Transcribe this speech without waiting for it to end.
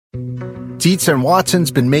Dietz and Watson's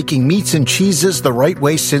been making meats and cheeses the right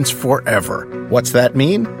way since forever. What's that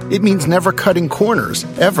mean? It means never cutting corners,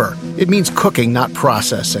 ever. It means cooking, not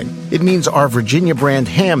processing. It means our Virginia brand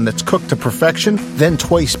ham that's cooked to perfection, then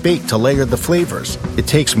twice baked to layer the flavors. It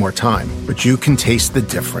takes more time, but you can taste the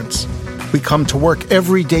difference. We come to work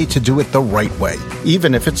every day to do it the right way,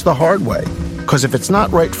 even if it's the hard way. Because if it's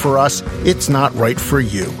not right for us, it's not right for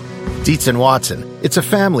you. Dietz and Watson, it's a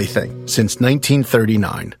family thing since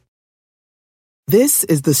 1939. This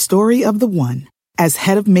is the story of the one. As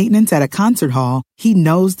head of maintenance at a concert hall, he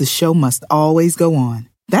knows the show must always go on.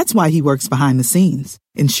 That's why he works behind the scenes,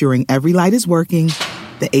 ensuring every light is working,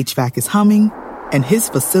 the HVAC is humming, and his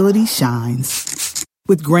facility shines.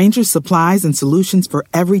 With Grainger's supplies and solutions for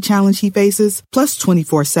every challenge he faces, plus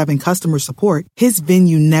 24/7 customer support, his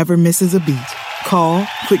venue never misses a beat. Call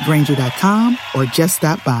quickgrainger.com or just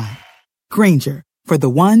stop by. Grainger, for the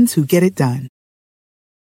ones who get it done.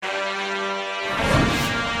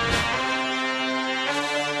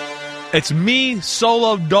 It's me,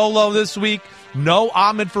 solo dolo this week. No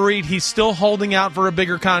Ahmed Fareed. He's still holding out for a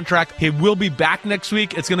bigger contract. He will be back next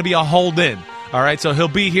week. It's going to be a hold-in. All right, so he'll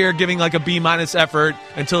be here giving like a B-minus effort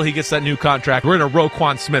until he gets that new contract. We're in a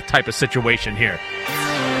Roquan Smith type of situation here.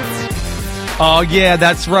 Oh, yeah,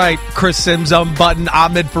 that's right. Chris Sims unbuttoned.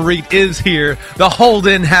 Ahmed Fareed is here. The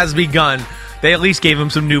hold-in has begun. They at least gave him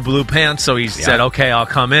some new blue pants, so he said, okay, I'll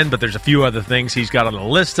come in, but there's a few other things he's got on the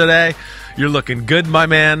list today. You're looking good, my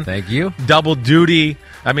man. Thank you. Double duty.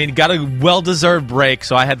 I mean, got a well-deserved break,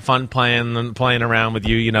 so I had fun playing around with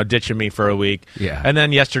you, ditching me for a week. Yeah. And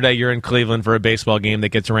then yesterday you're in Cleveland for a baseball game that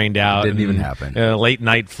gets rained out. Didn't even happen.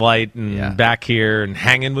 Late-night flight and back here and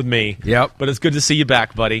hanging with me. Yep. But it's good to see you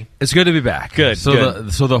back, buddy. It's good to be back. Good.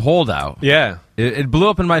 So the holdout. Yeah. It blew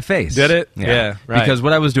up in my face. Did it? Yeah, right. Because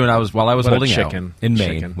what I was doing, while I was holding out in Maine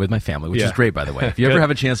chicken. with my family, which is great, by the way. If you ever have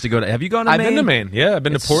a chance to go to, have you gone to Maine? I've been to Maine. Yeah, I've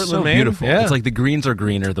been to Portland, so Maine. Beautiful. Yeah. It's like the greens are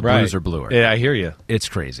greener, the blues are bluer. Yeah, I hear you. It's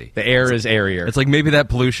crazy. The air is airier. It's like maybe that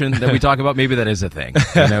pollution that we talk about, maybe that is a thing.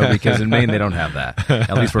 Because in Maine they don't have that.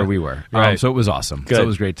 At least where we were. Right. So it was awesome. Good. So it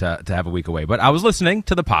was great to have a week away. But I was listening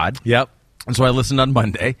to the pod. Yep. And so I listened on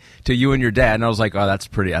Monday to you and your dad, and I was like, "Oh, that's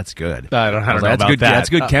good." I don't know that's about good, that. That's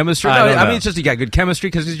good chemistry. I mean, it's just you got good chemistry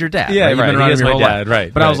because he's your dad. Yeah, right. You've been around he is him your my whole dad. life.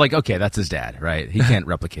 Right. But I was like, okay, that's his dad. Right. He can't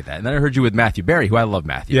replicate that. And then I heard you with Matthew Berry, who I love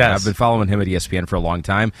Matthew. Yes. I've been following him at ESPN for a long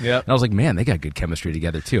time. Yep. And I was like, man, they got good chemistry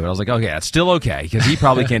together too. And I was like, okay, that's still okay because he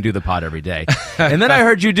probably can't do the pod every day. And then I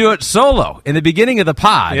heard you do it solo in the beginning of the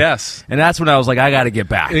pod. Yes. And that's when I was like, I got to get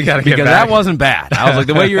back. You got to get back. Because that wasn't bad. I was like,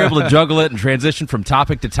 the way you were able to juggle it and transition from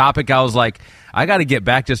topic to topic, I was like, I got to get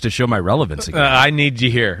back just to show my relevance again. I need you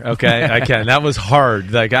here, okay? I can. That was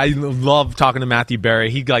hard. Like I love talking to Matthew Berry.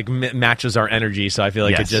 He matches our energy, so I feel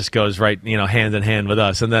like it just goes right, hand in hand with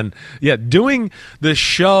us. And then, doing the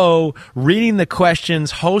show, reading the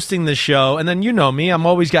questions, hosting the show, and then you know me, I'm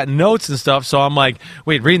always got notes and stuff. So I'm like,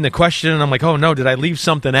 wait, reading the question, and I'm like, oh no, did I leave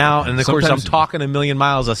something out? And of course, I'm talking a million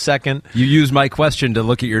miles a second. You use my question to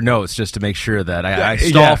look at your notes just to make sure that I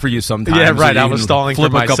stall for you sometimes. Yeah, right. So I was stalling for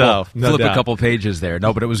myself. Flip a couple pages there.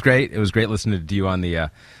 No, but it was great. It was great listening to you on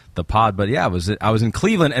the pod. But yeah, I was in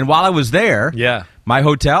Cleveland, and while I was there, my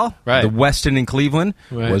hotel, the Westin in Cleveland,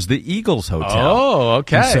 was the Eagles hotel. Oh,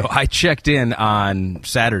 okay. And so I checked in on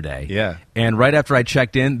Saturday. Yeah. And right after I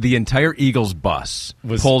checked in, the entire Eagles bus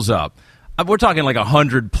pulls up. We're talking like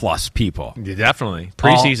 100+ people. Yeah, definitely.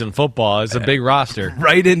 Preseason football is a big roster.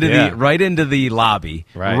 Right into the lobby,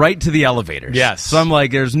 right to the elevators. Yes. So I'm like,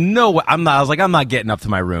 there's no way. I'm not getting up to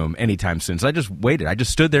my room anytime soon. So I just waited. I just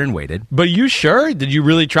stood there and waited. But you sure? Did you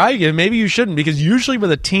really try again? Maybe you shouldn't, because usually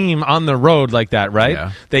with a team on the road like that, right?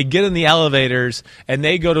 Yeah. They get in the elevators and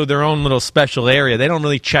they go to their own little special area. They don't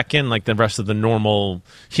really check in like the rest of the normal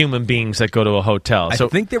human beings that go to a hotel. So I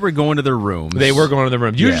think they were going to their rooms. They were going to their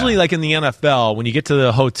rooms. Usually, like in the NFL, when you get to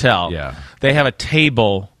the hotel, they have a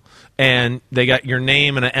table and they got your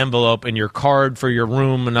name and an envelope and your card for your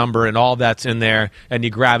room number and all that's in there, and you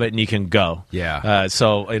grab it and you can go. Yeah. I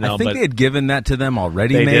think they had given that to them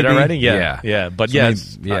already. They maybe did already. Yeah. But so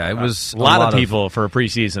it was a lot of people for a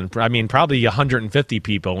preseason. I mean, probably 150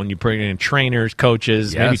 people when you bring in trainers,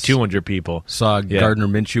 coaches, maybe 200 people. Saw Gardner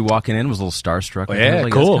Minshew walking in, was a little starstruck. Oh, yeah,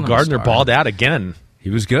 cool. Gardner balled out again. He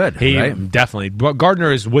was good. Definitely.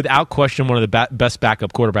 Gardner is without question one of the best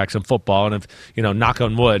backup quarterbacks in football. And if, knock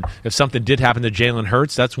on wood, if something did happen to Jalen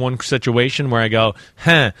Hurts, that's one situation where I go,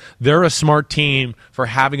 they're a smart team for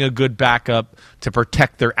having a good backup to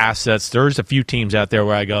protect their assets. There's a few teams out there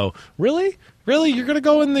where I go, really? Really? You're going to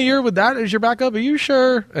go in the year with that as your backup? Are you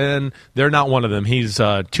sure? And they're not one of them. He's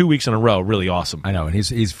 2 weeks in a row, really awesome. I know, and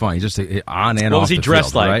he's fun. He's just on and off. What was he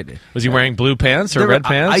dressed field, like? Right? Was he wearing blue pants or red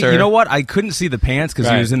pants? You know what? I couldn't see the pants because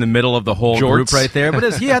he was in the middle of the whole group right there.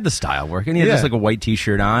 But he had the style working. He had just like a white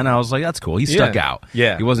T-shirt on. I was like, that's cool. He stuck out.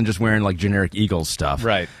 Yeah, he wasn't just wearing like generic Eagles stuff.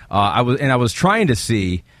 Right. I was trying to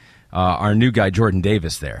see our new guy Jordan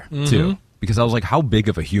Davis there too. Because I was like, how big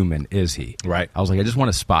of a human is he? Right. I was like, I just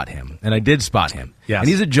want to spot him. And I did spot him. Yes. And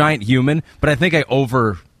he's a giant human, but I think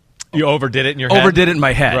You overdid it in your head? Overdid it in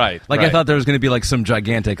my head. Right. Like, I thought there was going to be, like, some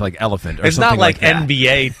gigantic, like, elephant or it's something like that.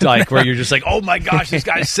 NBA, like, where you're just like, oh, my gosh, this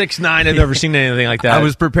guy's 6'9". I've never seen anything like that. I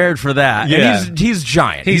was prepared for that. Yeah. And he's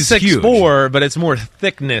giant. He's 6'4", but it's more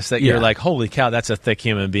thickness that you're Yeah. like, holy cow, that's a thick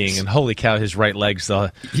human being. And holy cow, his right leg's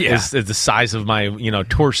is the size of my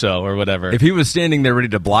torso or whatever. If he was standing there ready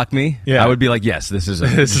to block me, I would be like, yes, this is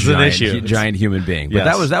an issue. Giant human being. But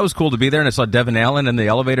that was cool to be there. And I saw Devin Allen in the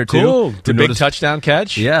elevator, too. Cool. The big touchdown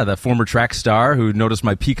catch. Yeah, the former track star who noticed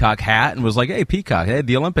my peacock hat and was like, hey, peacock, hey,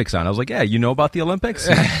 the Olympics on. I was like, yeah, you know about the Olympics?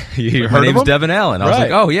 You my heard name's of him? Devin Allen. I was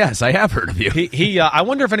like, oh, yes, I have heard of you. I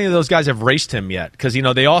wonder if any of those guys have raced him yet, because,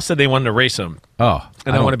 they all said they wanted to race him. Oh.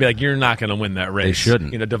 And I want to be like, you're not going to win that race. They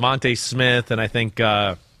shouldn't. Devontae Smith and I think,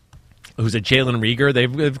 who's a Jalen Rieger,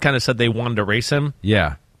 they've kind of said they wanted to race him.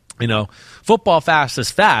 Yeah. Football fast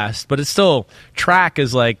is fast, but it's still track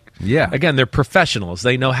is like, again, they're professionals.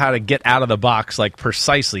 They know how to get out of the box, like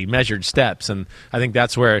precisely measured steps. And I think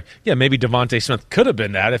that's where, maybe Devontae Smith could have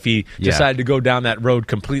been that if he decided to go down that road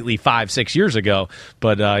completely 5-6 years ago.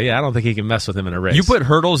 But, I don't think he can mess with him in a race. You put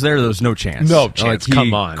hurdles there, there's no chance. No chance. Like,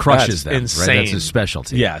 come on. Crushes that's them. Insane. Right? That's his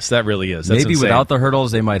specialty. Yes, that really is. That's maybe insane. without the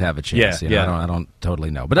hurdles, they might have a chance. I don't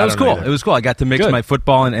totally know. But that was cool. It was cool. I got to mix my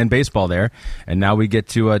football and baseball there. And now we get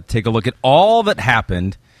to take a look at all that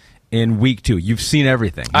happened in week 2. You've seen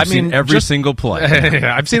everything. You've seen every single play.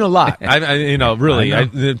 I've seen a lot.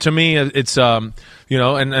 Really. To me, it's and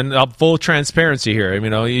full transparency here.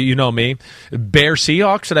 You know me. Bear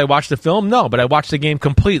Seahawks. Did I watch the film? No, but I watched the game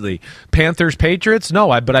completely. Panthers Patriots? No,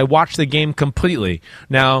 but I watched the game completely.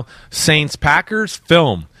 Now Saints Packers?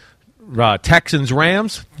 Film. Texans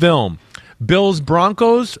Rams? Film. Bills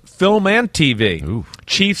Broncos, film and TV. Ooh.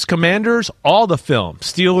 Chiefs Commanders, all the film.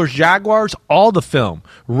 Steelers Jaguars, all the film.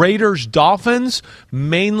 Raiders Dolphins,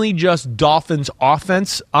 mainly just Dolphins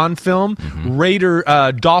offense on film.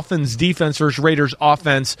 Dolphins defense versus Raiders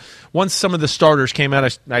offense. Once some of the starters came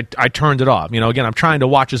out, I turned it off. Again, I'm trying to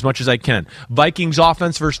watch as much as I can. Vikings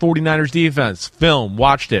offense versus 49ers defense, film,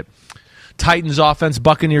 watched it. Titans offense,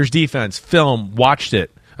 Buccaneers defense, film, watched it.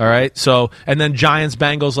 All right, and then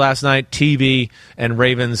Giants-Bengals last night, TV, and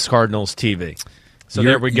Ravens-Cardinals, TV. So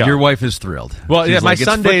there we go. Your wife is thrilled. Well, my like,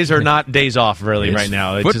 Sundays are not days off really right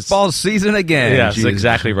now. It's football season again. Yes,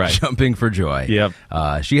 exactly right. Jumping for joy.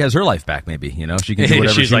 Yep. She has her life back, maybe. She can do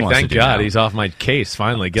whatever She's she like, wants thank to do God, now. he's off my case,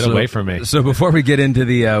 finally. Get away from me. So before we get into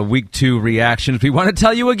the week 2 reactions, we want to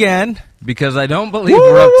tell you again, because I don't believe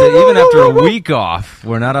we're up to, even after a week off,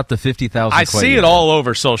 we're not up to 50,000 I see it all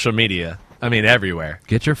over social media. Everywhere.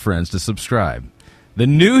 Get your friends to subscribe. The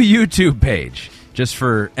new YouTube page, just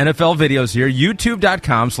for NFL videos here,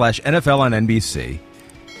 youtube.com/NFL on NBC.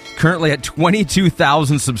 Currently at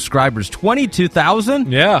 22,000 subscribers.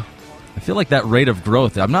 22,000? Yeah. I feel like that rate of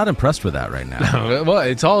growth, I'm not impressed with that right now. Well,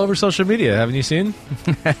 it's all over social media. Haven't you seen?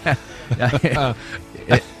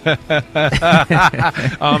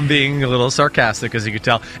 I'm being a little sarcastic, as you can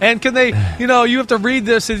tell. And can they, you have to read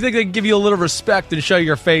this. I think they give you a little respect and show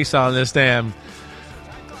your face on this damn.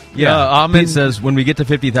 Yeah, Pete says, when we get to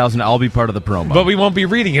 50,000, I'll be part of the promo. But we won't be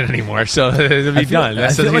reading it anymore, so it'll be done.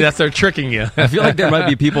 That's they're tricking you. I feel like there might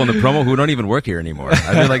be people in the promo who don't even work here anymore.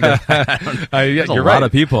 I feel like there's a lot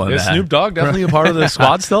of people in Is that. Snoop Dogg definitely a part of the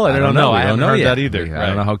squad still? I don't know. I haven't heard that either. I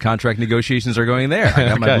don't know how contract negotiations are going there. I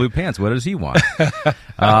got my blue pants. What does he want?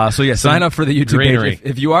 Sign up for the YouTube page.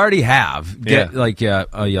 If you already have, get like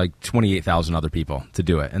 28,000 other people to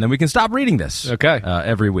do it. And then we can stop reading this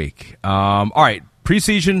every week. All right.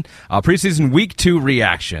 Preseason week 2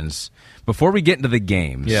 reactions. Before we get into the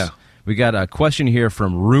games, we got a question here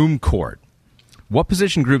from Room Court. What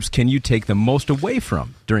position groups can you take the most away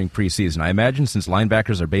from during preseason? I imagine since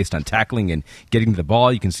linebackers are based on tackling and getting to the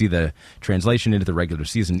ball, you can see the translation into the regular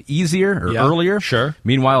season easier or earlier. Sure.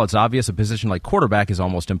 Meanwhile, it's obvious a position like quarterback is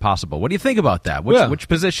almost impossible. What do you think about that? Which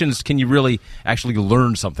positions can you really actually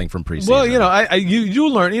learn something from preseason? Well, you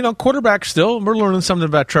learn. Quarterback still, we're learning something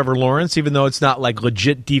about Trevor Lawrence, even though it's not like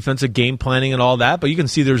legit defensive game planning and all that, but you can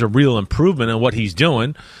see there's a real improvement in what he's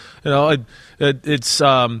doing. It's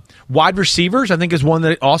wide receivers, I think, is one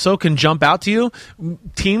that also can jump out to you.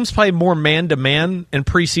 Teams play more man-to-man in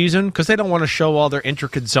preseason because they don't want to show all their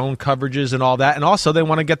intricate zone coverages and all that. And also they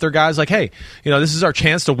want to get their guys like, hey, this is our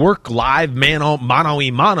chance to work live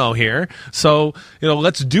mano-a-mano here. So,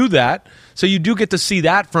 let's do that. So you do get to see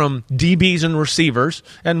that from DBs and receivers.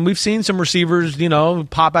 And we've seen some receivers,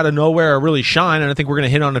 pop out of nowhere or really shine, and I think we're going to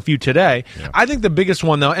hit on a few today. Yeah. I think the biggest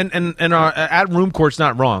one, though, and our at room court's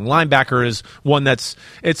not wrong. Linebacker is one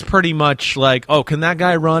it's pretty much like, oh, can that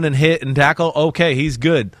guy run and hit and tackle? Okay, he's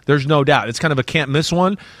good. There's no doubt. It's kind of a can't miss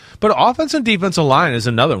one. But offense and defensive line is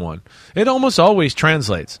another one. It almost always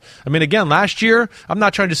translates. I mean, again, last year, I'm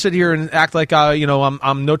not trying to sit here and act like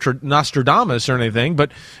I'm Nostradamus or anything,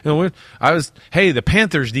 but the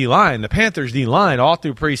Panthers D-line all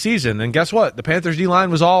through preseason, and guess what? The Panthers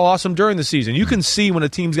D-line was all awesome during the season. You can see when a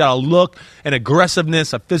team's got a look, an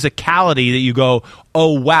aggressiveness, a physicality that you go,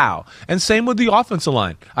 oh, wow. And same with the offensive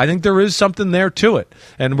line. I think there is something there to it.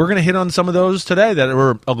 And we're going to hit on some of those today that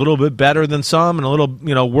were a little bit better than some and a little,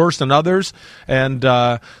 worse than others. And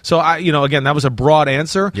so, again, that was a broad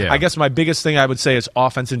answer. Yeah. I guess my biggest thing I would say is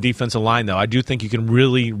offense and defensive line, though. I do think you can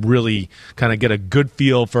really, really kind of get a good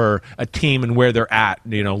feel for a team and where they're at,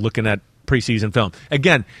 looking at preseason film.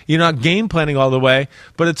 Again, you're not game planning all the way,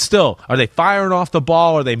 but it's still, are they firing off the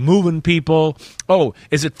ball? Are they moving people? Oh,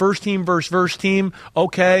 is it first team versus first team?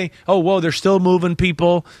 Okay. Oh, whoa, they're still moving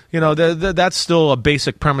people. That's still a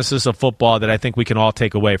basic premises of football that I think we can all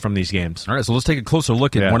take away from these games. All right, so let's take a closer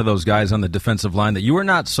look at one of those guys on the defensive line that you were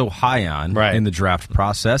not so high on in the draft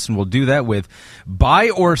process, and we'll do that with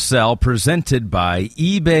Buy or Sell, presented by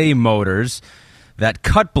eBay Motors. That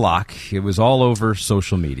cut block, it was all over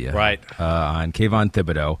social media. Right. On Kayvon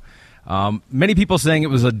Thibodeaux. Many people saying it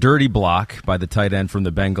was a dirty block by the tight end from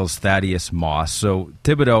the Bengals, Thaddeus Moss. So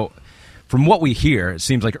Thibodeaux, from what we hear, it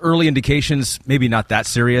seems like early indications, maybe not that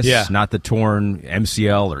serious. Yeah. Not the torn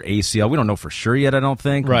MCL or ACL. We don't know for sure yet, I don't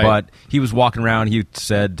think. Right. But he was walking around. He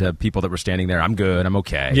said to people that were standing there, I'm good, I'm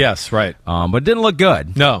okay. Yes, right. But it didn't look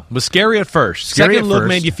good. No, it was scary at first. Second look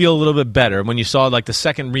made you feel a little bit better. When you saw like the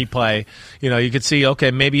second replay, you could see,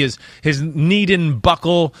 okay, maybe his knee didn't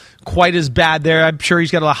buckle quite as bad there. I'm sure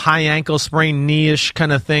he's got a high ankle sprain, knee-ish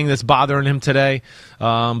kind of thing that's bothering him today.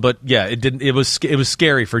 But yeah, it was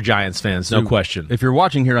scary for Giants fans, no question. If you're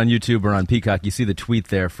watching here on YouTube or on Peacock, you see the tweet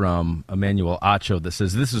there from Emmanuel Acho that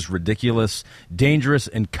says, "This is ridiculous, dangerous,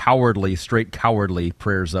 and cowardly, straight cowardly.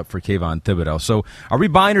 Prayers up for Kayvon Thibodeaux." So, are we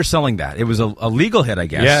buying or selling that? It was a legal hit, I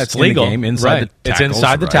guess. Yeah, it's legal. The game, inside the tackles, it's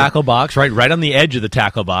inside the tackle box, right on the edge of the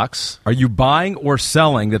tackle box. Are you buying or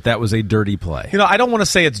selling that was a dirty play? I don't want to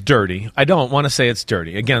say it's dirty. I don't want to say it's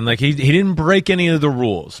dirty. Again, like he didn't break any of the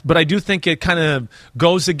rules, but I do think it kind of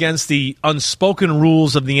goes against the unspoken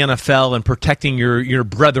rules of the NFL and protecting your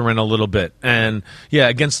brethren a little bit. And yeah,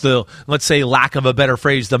 against the, let's say, lack of a better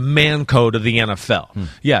phrase, the man code of the NFL.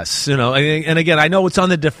 Yes, and again, I know it's on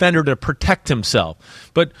the defender to protect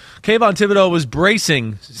himself, but Kayvon Thibodeaux was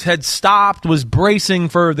bracing, had stopped, was bracing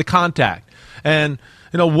for the contact, and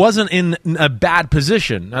wasn't in a bad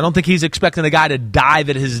position. I don't think he's expecting the guy to dive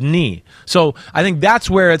at his knee. So I think that's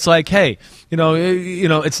where it's like, hey,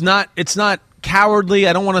 it's not cowardly.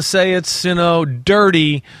 I don't want to say it's,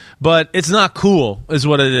 dirty, but it's not cool is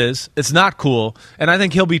what it is. It's not cool. And I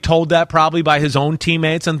think he'll be told that probably by his own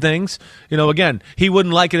teammates and things. Again, he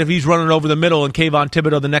wouldn't like it if he's running over the middle and Kayvon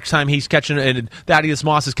Thibodeaux the next time he's catching it, and Thaddeus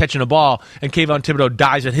Moss is catching a ball and Kayvon Thibodeaux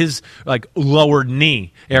dies at his lower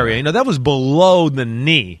kney area. That was below the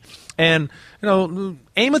knee. And,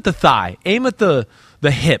 aim at the thigh, aim at the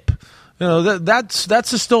hip.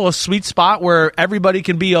 That's still a sweet spot where everybody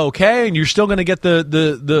can be okay, and you're still going to get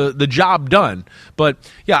the job done. But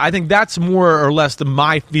yeah, I think that's more or less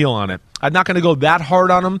my feel on it. I'm not going to go that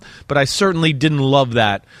hard on him, but I certainly didn't love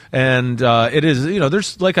that. And it is,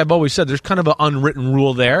 there's, like I've always said, there's kind of an unwritten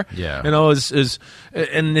rule there. Yeah.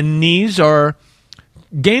 And the knees are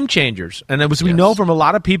game changers. And as we know from a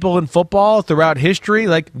lot of people in football throughout history,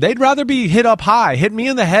 they'd rather be hit up high, hit me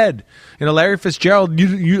in the head. Larry Fitzgerald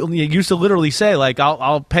used to literally say,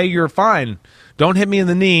 I'll pay your fine. Don't hit me in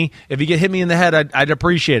the knee. If you hit me in the head, I'd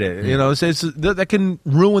appreciate it. That can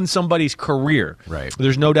ruin somebody's career. Right.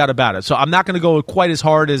 There's no doubt about it. So I'm not going to go quite as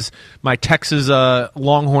hard as my Texas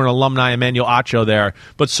Longhorn alumni Emmanuel Acho there,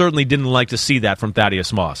 but certainly didn't like to see that from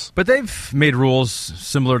Thaddeus Moss. But they've made rules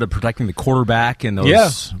similar to protecting the quarterback and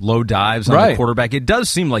those low dives on the quarterback. It does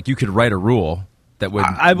seem like you could write a rule that would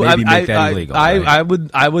maybe make that illegal?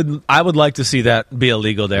 I would like to see that be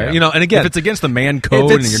illegal there. Yeah. And again, if it's against the man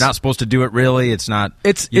code and you're not supposed to do it, really, it's not.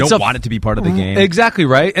 You don't want it to be part of the game. Exactly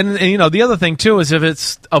right. And the other thing too is if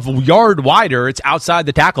it's a yard wider, it's outside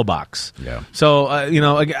the tackle box. Yeah. So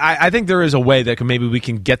I think there is a way that maybe we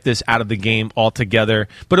can get this out of the game altogether,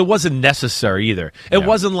 but it wasn't necessary either. It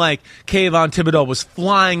wasn't like Kayvon Thibodeaux was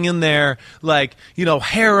flying in there like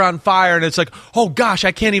hair on fire, and it's like, oh gosh,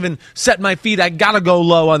 I can't even set my feet. I gotta go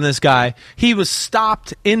low on this guy. He was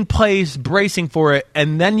stopped in place, bracing for it,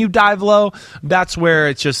 and then you dive low. That's where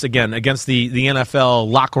it's just, again, against the NFL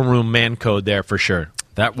locker room man code there for sure.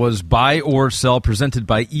 That was Buy or Sell, presented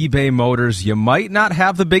by eBay Motors. You might not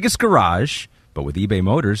have the biggest garage, but with eBay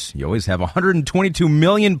Motors, you always have 122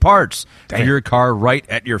 million parts for your car right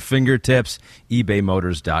at your fingertips.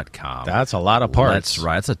 ebaymotors.com. That's a lot of parts. That's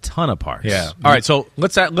right. That's a ton of parts. Yeah. All right, so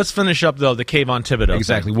let's finish up, though, the Kayvon Thibodeaux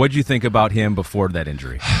Exactly. What did you think about him before that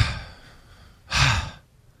injury?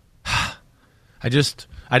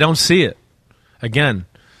 I don't see it. Again,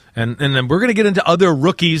 and then we're going to get into other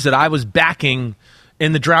rookies that I was backing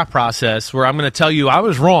in the draft process where I'm going to tell you I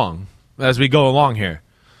was wrong as we go along here.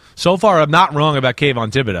 So far, I'm not wrong about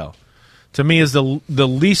Kayvon Thibodeaux. To me, is the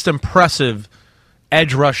least impressive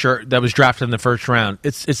edge rusher that was drafted in the first round.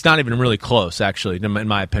 It's not even really close, actually, in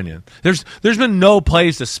my opinion. There's been no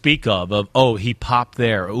plays to speak of he popped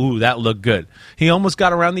there. Ooh, that looked good. He almost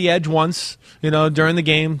got around the edge once, during the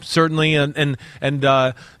game, certainly, and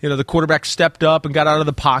the quarterback stepped up and got out of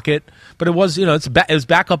the pocket. But it was, it was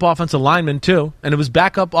backup offensive lineman too, and it was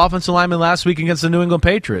backup offensive lineman last week against the New England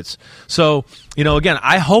Patriots. So, again,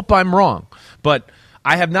 I hope I'm wrong, but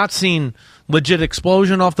I have not seen legit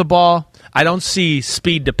explosion off the ball. I don't see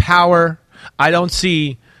speed to power. I don't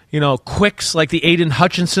see, quicks like the Aiden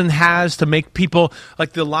Hutchinson has to make people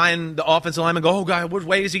like the offensive lineman go, oh, God, what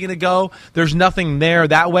way is he going to go? There's nothing there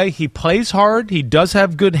that way. He plays hard. He does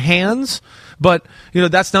have good hands. But,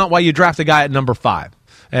 that's not why you draft a guy at number 5.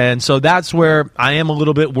 And so that's where I am a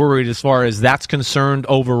little bit worried as far as that's concerned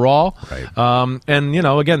overall. Right. And,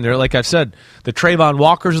 again, they're like I've said, the Trayvon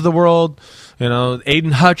Walkers of the world,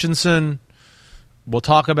 Aiden Hutchinson. We'll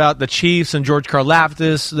talk about the Chiefs and George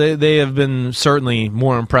Karlaftis. They have been certainly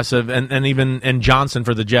more impressive, and Johnson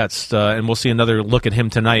for the Jets. And we'll see another look at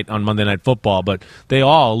him tonight on Monday Night Football. But they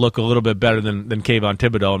all look a little bit better than Kayvon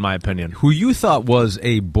Thibodeaux, in my opinion. Who you thought was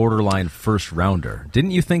a borderline first rounder?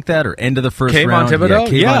 Didn't you think that, or end of the first Kayvon round?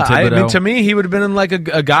 Thibodeaux? Yeah, Kayvon Thibodeaux. I mean, to me, he would have been in like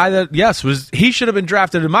a guy that he should have been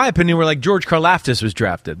drafted. In my opinion, where like George Karlaftis was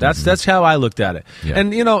drafted. That's how I looked at it. Yeah.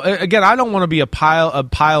 And again, I don't want to be a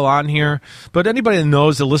pile on here, but anybody that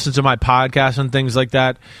knows that listens to my podcast and things like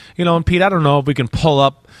that, and Pete, I don't know if we can pull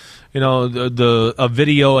up, a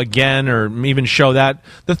video again or even show that.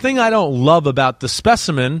 The thing I don't love about the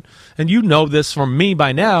specimen, and you know this from me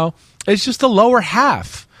by now, is just the lower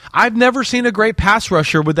half. I've never seen a great pass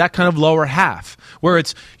rusher with that kind of lower half, where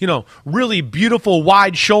it's, really beautiful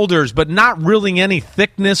wide shoulders, but not really any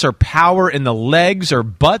thickness or power in the legs or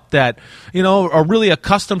butt that, are really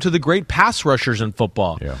accustomed to the great pass rushers in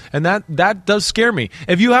football. Yeah. And that does scare me.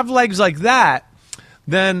 If you have legs like that,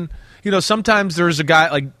 then, sometimes there's a guy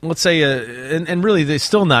like, let's say, and really they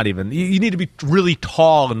still not even, you need to be really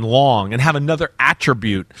tall and long and have another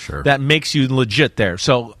attribute that makes you legit there.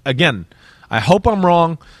 So, again, I hope I'm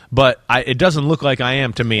wrong, but it doesn't look like I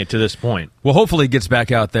am to me to this point. Well, hopefully he gets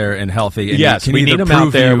back out there and healthy. And yes, we need him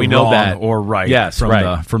out there. We know that. Or right, yes,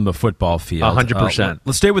 from the football field. 100%.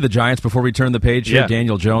 Let's stay with the Giants before we turn the page here.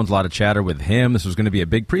 Daniel Jones, a lot of chatter with him. This was going to be a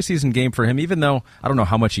big preseason game for him, even though I don't know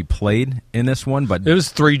how much he played in this one. But it was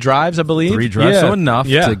 3 drives, I believe. 3 drives, so enough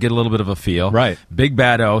to get a little bit of a feel. Right. Big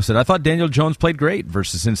Bad O said, I thought Daniel Jones played great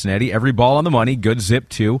versus Cincinnati. Every ball on the money, good zip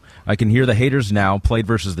too. I can hear the haters now. Played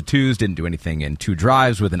versus the twos, didn't do anything in 2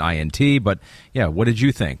 drives with an INT, but yeah, what did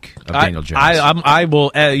you think of Daniel Jones? I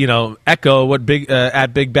will, echo what Big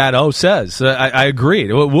Bad O says. I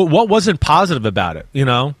agree. What wasn't positive about it?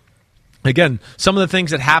 Again, some of the things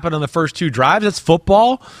that happened on the first 2 drives, that's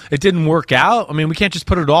football. It didn't work out. I mean, we can't just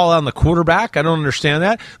put it all on the quarterback. I don't understand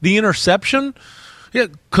that. The interception,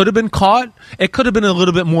 could have been caught. It could have been a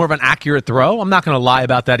little bit more of an accurate throw. I'm not going to lie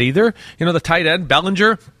about that either. The tight end,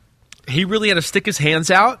 Bellinger, he really had to stick his hands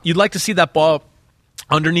out. You'd like to see that ball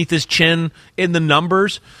underneath his chin in the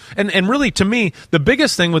numbers. And really, to me, the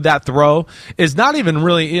biggest thing with that throw is not even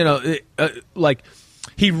really, like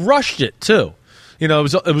he rushed it too. It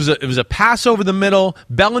was a pass over the middle.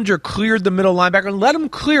 Bellinger cleared the middle linebacker and let him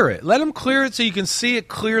clear it. Let him clear it so you can see it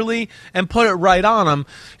clearly and put it right on him.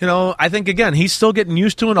 I think, again, he's still getting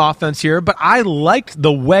used to an offense here, but I liked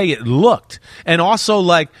the way it looked. And also,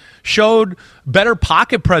 like, showed better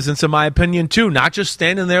pocket presence, in my opinion, too. Not just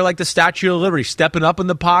standing there like the Statue of Liberty, stepping up in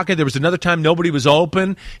the pocket. There was another time nobody was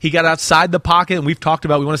open. He got outside the pocket, and we've talked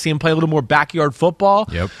about we want to see him play a little more backyard football,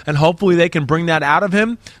 and hopefully they can bring that out of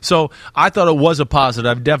him. So I thought it was a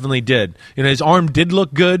positive. I definitely did. His arm did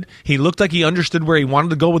look good. He looked like he understood where he wanted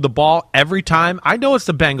to go with the ball every time. I know it's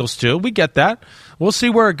the Bengals, too. We get that. We'll see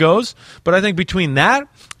where it goes. But I think between that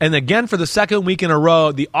and, again, for the second week in a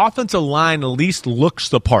row, the offensive line at least looks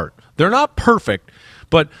the part. They're not perfect,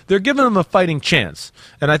 but they're giving them a fighting chance.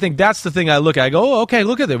 And I think that's the thing I look at. I go, oh, okay,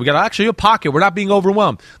 look at that. We got actually a pocket. We're not being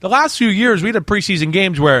overwhelmed. The last few years, we had preseason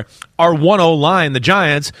games where our 1-0 line, the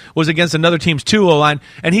Giants, was against another team's 2-0 line,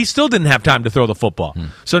 and he still didn't have time to throw the football.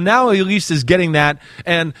 So now at least is getting that.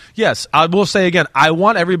 And, yes, I will say again, I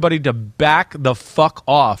want everybody to back the fuck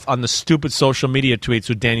off on the stupid social media tweets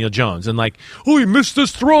with Daniel Jones. And like, oh, he missed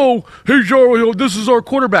this throw. Hey, this is our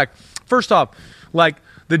quarterback. First off,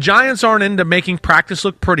 the Giants aren't into making practice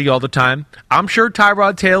look pretty all the time. I'm sure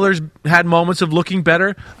Tyrod Taylor's had moments of looking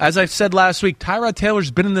better. As I said last week, Tyrod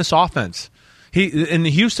Taylor's been in this offense. In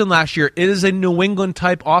Houston last year, it is a New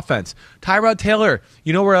England-type offense. Tyrod Taylor,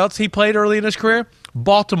 you know where else he played early in his career?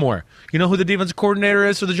 Baltimore. You know who the defensive coordinator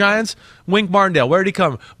is for the Giants? Wink Martindale. Where did he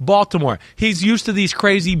come? Baltimore. He's used to these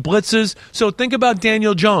crazy blitzes. So think about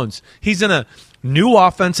Daniel Jones. He's in a new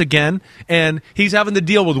offense again, and he's having to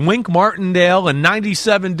deal with Wink Martindale and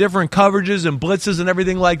 97 different coverages and blitzes and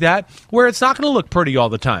everything like that, where it's not going to look pretty all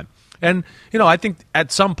the time. And, I think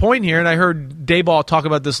at some point here, and I heard Daboll talk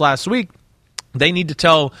about this last week, they need to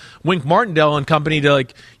tell Wink Martindale and company to,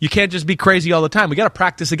 you can't just be crazy all the time. We got to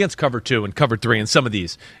practice against cover 2 and cover 3 and some of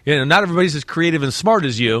these. Not everybody's as creative and smart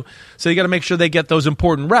as you, so you got to make sure they get those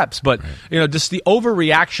important reps. But, just the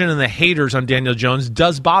overreaction and the haters on Daniel Jones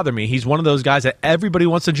does bother me. He's one of those guys that everybody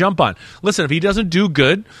wants to jump on. Listen, if he doesn't do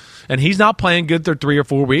good, and he's not playing good for 3 or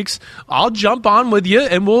 4 weeks, I'll jump on with you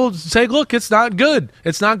and we'll say, look, it's not good.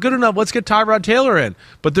 It's not good enough. Let's get Tyrod Taylor in.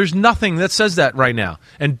 But there's nothing that says that right now.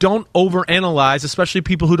 And don't overanalyze, especially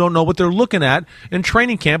people who don't know what they're looking at in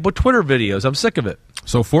training camp with Twitter videos. I'm sick of it.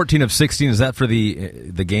 So 14 of 16, is that for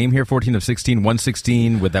the game here? 14 of 16,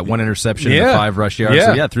 116 with that one interception and the 5 rush yards.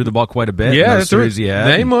 Yeah. So, threw the ball quite a bit. Yeah,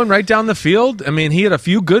 they went right down the field. I mean, he had a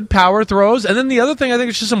few good power throws. And then the other thing I think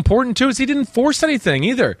is just important, too, is he didn't force anything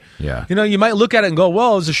either. Yeah. You might look at it and go,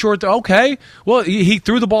 well, it was a short throw. Okay. Well, he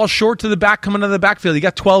threw the ball short to the back coming out of the backfield. He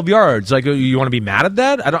got 12 yards. You want to be mad at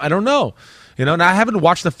that? I don't know. And I haven't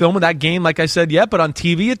watched the film of that game, like I said, yet, but on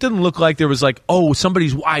TV it didn't look like there was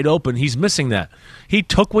somebody's wide open. He's missing that. He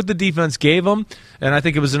took what the defense gave him, and I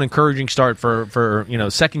think it was an encouraging start for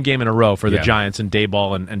second game in a row for the Giants and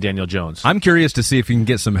Daboll and Daniel Jones. I'm curious to see if he can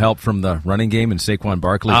get some help from the running game and Saquon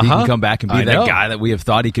Barkley. If he can come back and be that guy that we have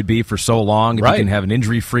thought he could be for so long. If he can have an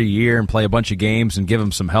injury-free year and play a bunch of games and give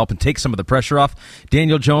him some help and take some of the pressure off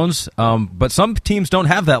Daniel Jones. But some teams don't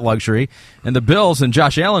have that luxury, and the Bills and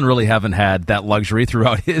Josh Allen really haven't had that luxury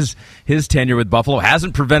throughout his tenure with Buffalo.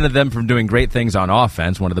 Hasn't prevented them from doing great things on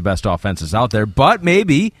offense, one of the best offenses out there. But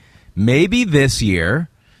maybe this year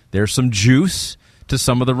there's some juice to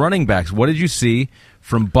some of the running backs. What did you see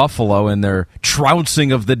from Buffalo in their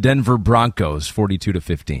trouncing of the Denver Broncos,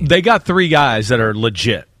 42-15? They got 3 guys that are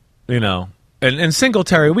legit, And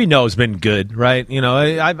Singletary, we know, has been good, right?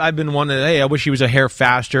 I've been one that, I wish he was a hair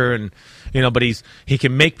faster, and but he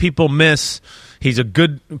can make people miss. He's a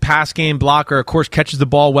good pass game blocker. Of course, catches the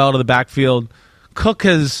ball well to the backfield. Cook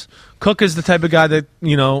is the type of guy that,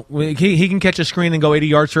 he can catch a screen and go 80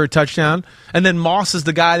 yards for a touchdown. And then Moss is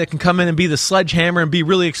the guy that can come in and be the sledgehammer and be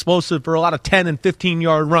really explosive for a lot of 10 and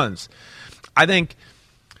 15-yard runs. I think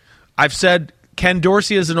I've said Ken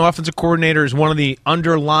Dorsey as an offensive coordinator is one of the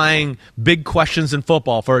underlying big questions in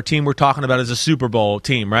football for a team we're talking about as a Super Bowl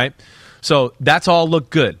team, right? So that's all looked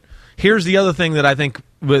good. Here's the other thing that I think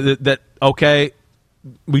we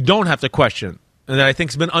don't have to question, and that I think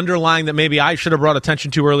has been underlying that maybe I should have brought attention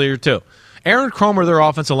to earlier too. Aaron Kromer, their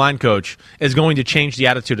offensive line coach, is going to change the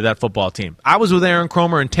attitude of that football team. I was with Aaron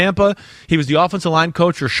Kromer in Tampa. He was the offensive line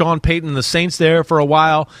coach for Sean Payton and the Saints there for a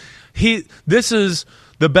while. This is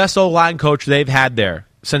the best O-line coach they've had there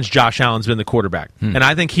since Josh Allen's been the quarterback. And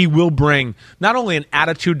I think he will bring not only an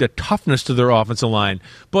attitude to toughness to their offensive line,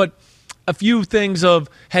 but a few things of,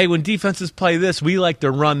 hey, when defenses play this, we like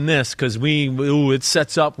to run this because it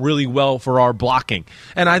sets up really well for our blocking.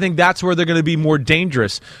 And I think that's where they're going to be more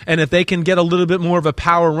dangerous. And if they can get a little bit more of a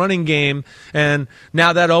power running game, and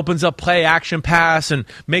now that opens up play action pass and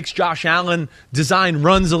makes Josh Allen design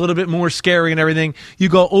runs a little bit more scary and everything, you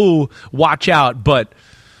go, ooh, watch out. But,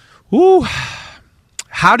 ooh,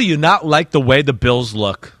 how do you not like the way the Bills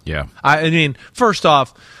look? Yeah. I mean, first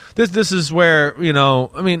off, this is where,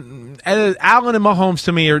 I mean, Allen and Mahomes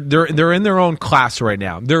to me they're in their own class right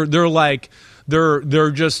now. They're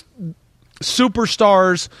just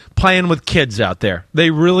superstars playing with kids out there. They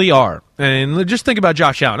really are. And just think about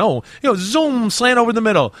Josh Allen. Zoom, slant over the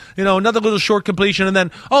middle. Another little short completion, and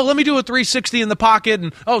then, let me do a 360 in the pocket,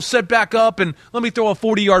 and, set back up, and let me throw a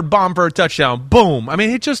 40-yard bomb for a touchdown. Boom. I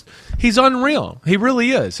mean, he's unreal. He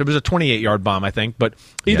really is. It was a 28-yard bomb, I think, but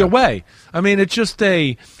either way, I mean, it's just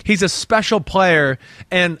he's a special player,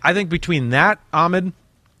 and I think between that, Ahmed,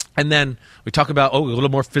 and then we talk about, a little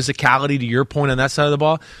more physicality to your point on that side of the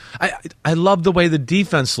ball. I love the way the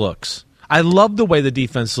defense looks.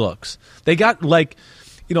 They got,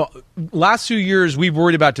 last few years we've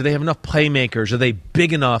worried about, do they have enough playmakers? Are they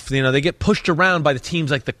big enough? They get pushed around by the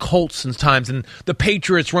teams like the Colts sometimes, and the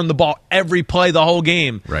Patriots run the ball every play the whole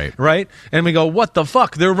game. Right? And we go, what the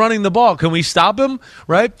fuck? They're running the ball. Can we stop them?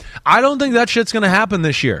 Right? I don't think that shit's going to happen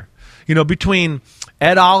this year. Between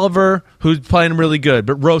Ed Oliver, who's playing really good,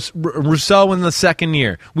 but Rousseau in the second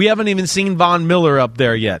year. We haven't even seen Von Miller up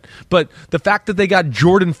there yet. But the fact that they got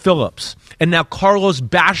Jordan Phillips, and now Carlos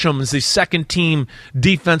Basham is the second-team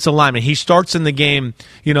defensive lineman. He starts in the game,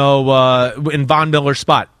 in Von Miller's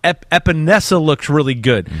spot. Epinesa looks really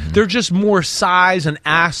good. Mm-hmm. They're just more size and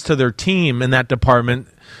ass to their team in that department,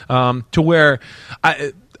 to where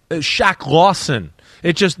Shaq Lawson,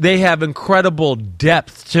 they have incredible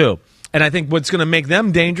depth, too. And I think what's going to make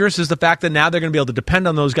them dangerous is the fact that now they're going to be able to depend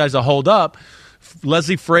on those guys to hold up.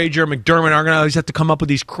 Leslie Frazier, McDermott are going to always have to come up with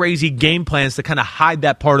these crazy game plans to kind of hide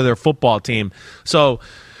that part of their football team. So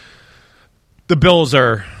the Bills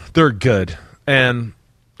they're good. And,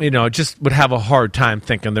 just would have a hard time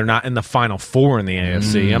thinking they're not in the Final Four in the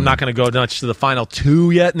AFC. I'm not going to go nuts to the Final Two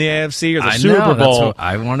yet in the AFC or the Super Bowl. That's what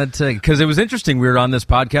I wanted to, because it was interesting. We were on this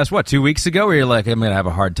podcast, 2 weeks ago, where you're like, I'm going to have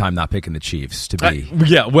a hard time not picking the Chiefs to be in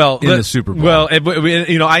the Super Bowl. Well,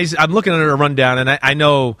 I'm looking at a rundown, and I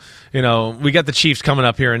know, we got the Chiefs coming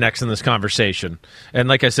up here next in this conversation. And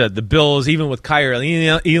like I said, the Bills, even with Kyle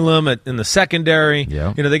Elam in the secondary,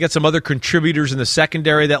 they got some other contributors in the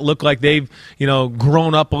secondary that look like they've,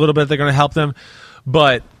 grown up a little bit. They're going to help them.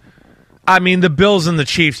 But, I mean, the Bills and the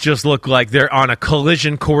Chiefs just look like they're on a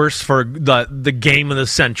collision course for the game of the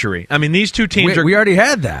century. I mean, these two teams we already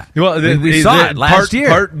had that. Well, we saw it last year.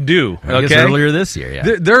 Part due. I guess earlier this year, yeah.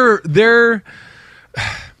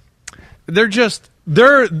 They're just...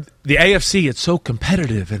 the AFC, it's so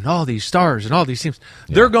competitive, and all these stars and all these teams.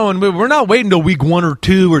 They're going, we're not waiting till week 1 or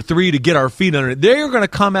 2 or 3 to get our feet under it. They're going to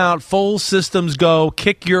come out, full systems go,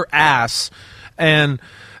 kick your ass. And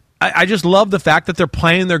I just love the fact that they're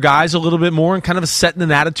playing their guys a little bit more and kind of setting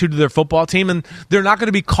an attitude to their football team. And they're not going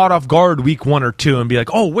to be caught off guard week 1 or 2 and be like,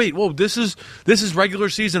 oh, wait, whoa, this is regular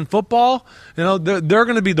season football? They're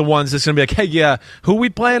going to be the ones that's going to be like, hey, yeah, who we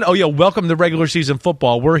playing? Oh, yeah, welcome to regular season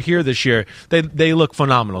football. We're here this year. They look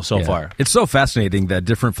phenomenal so far. It's so fascinating that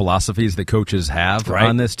different philosophies that coaches have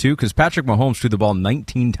on this, too, because Patrick Mahomes threw the ball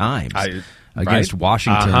 19 times. Against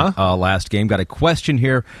Washington last game. Got a question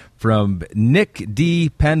here from Nick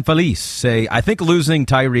D. Panfelice. I think losing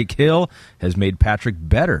Tyreek Hill has made Patrick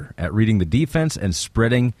better at reading the defense and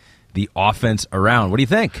spreading the offense around. What do you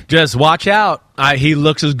think? Just watch out. He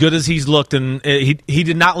looks as good as he's looked, and he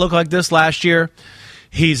did not look like this last year.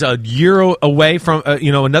 He's a year away from,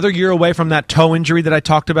 another year away from that toe injury that I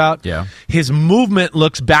talked about. Yeah. His movement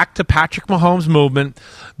looks back to Patrick Mahomes' movement.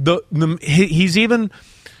 He's even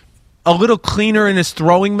a little cleaner in his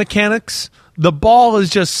throwing mechanics. The ball is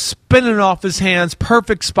just spinning off his hands,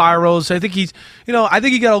 perfect spirals. I think he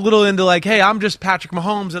got a little into like, hey, I'm just Patrick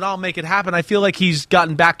Mahomes and I'll make it happen. I feel like he's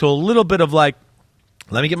gotten back to a little bit of like,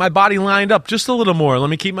 let me get my body lined up just a little more. Let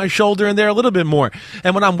me keep my shoulder in there a little bit more.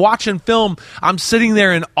 And when I'm watching film, I'm sitting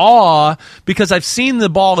there in awe because I've seen the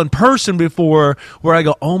ball in person before where I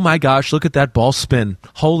go, oh my gosh, look at that ball spin.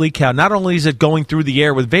 Holy cow. Not only is it going through the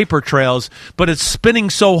air with vapor trails, but it's spinning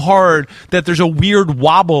so hard that there's a weird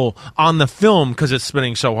wobble on the film because it's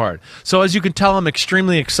spinning so hard. So as you can tell, I'm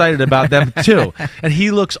extremely excited about them too. And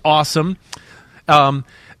he looks awesome. And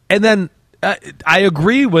then I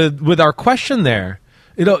agree with our question there.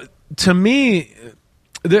 To me,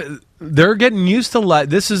 they're getting used to life.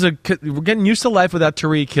 We're getting used to life without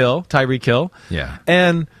Tyreek Hill. Yeah.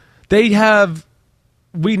 And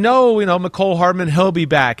we know, Mecole Hardman, he'll be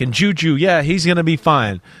back. And Juju, yeah, he's going to be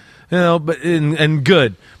fine. but and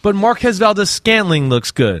good. But Marquez Valdes-Scantling looks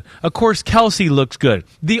good. Of course, Kelsey looks good.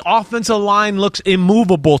 The offensive line looks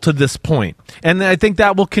immovable to this point, and I think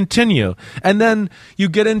that will continue. And then you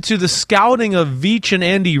get into the scouting of Veach and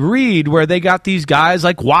Andy Reid, where they got these guys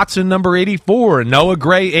like Watson, number 84, and Noah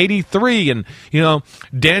Gray, 83, and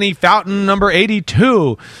Danny Fountain, number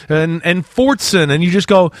 82, and Fortson, and you just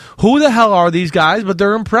go, who the hell are these guys? But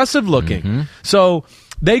they're impressive looking. Mm-hmm. So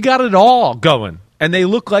they got it all going. And they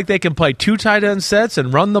look like they can play 2 tight end sets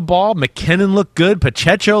and run the ball. McKinnon looked good.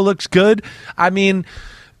 Pacheco looks good. I mean,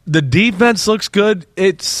 the defense looks good.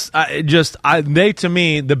 It's to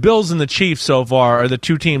me, the Bills and the Chiefs so far are the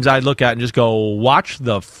 2 teams I look at and just go, watch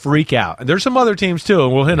the freak out. And there's some other teams too,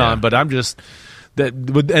 and we'll hit on. But I'm just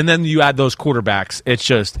and then you add those quarterbacks.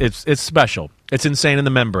 It's special. It's insane in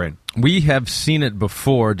the membrane. We have seen it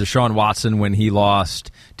before. Deshaun Watson, when he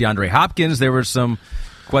lost DeAndre Hopkins, there was some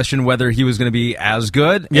question whether he was going to be as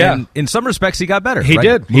good. Yeah. And in some respects, he got better. He right?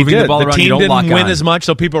 did. Moving the ball around, team you don't didn't lock win on. as much,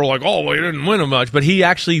 so people are like, oh, well, he didn't win as much. But he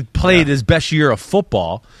actually played his best year of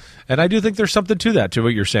football. And I do think there's something to that, to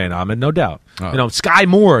what you're saying, Ahmed, no doubt. Oh. Sky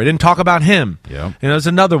Moore, I didn't talk about him. Yeah. There's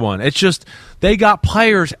another one. It's just they got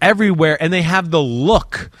players everywhere, and they have the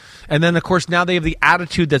look. And then, of course, now they have the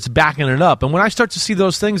attitude that's backing it up. And when I start to see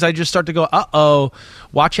those things, I just start to go, uh-oh,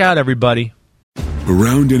 watch out, everybody.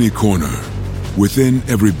 Around any corner, within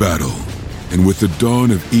every battle, and with the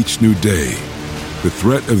dawn of each new day, the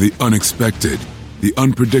threat of the unexpected, the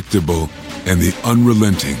unpredictable, and the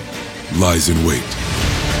unrelenting lies in wait.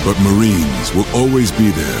 But Marines will always be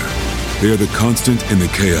there. They are the constant in the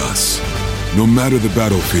chaos. No matter the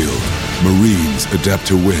battlefield, Marines adapt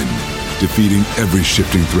to win, defeating every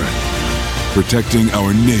shifting threat, protecting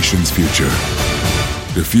our nation's future.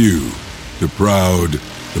 The few, the proud,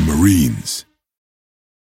 the Marines.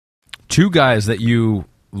 2 guys that you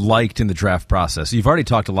liked in the draft process. You've already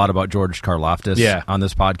talked a lot about George Karlaftis on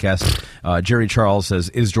this podcast. Jerry Charles says,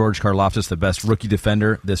 is George Karlaftis the best rookie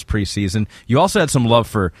defender this preseason? You also had some love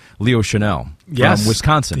for Leo Chenal from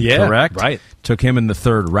Wisconsin, correct? Right. Took him in the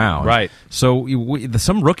 3rd round. Right. So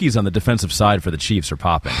some rookies on the defensive side for the Chiefs are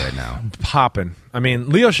popping right now. Popping. I mean,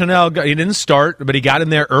 Leo Chenal, he didn't start, but he got in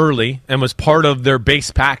there early and was part of their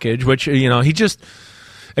base package, which, he just...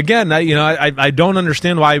 Again, I don't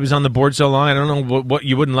understand why he was on the board so long. I don't know what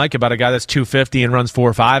you wouldn't like about a guy that's 250 and runs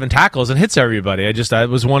 4.5 and tackles and hits everybody. I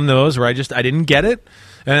was one of those where I didn't get it.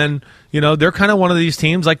 And, they're kind of one of these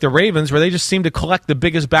teams like the Ravens where they just seem to collect the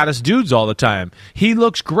biggest, baddest dudes all the time. He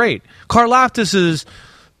looks great. Karlaftis is...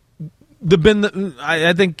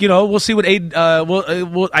 I think we'll see what I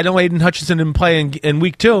know Aiden Hutchinson didn't play in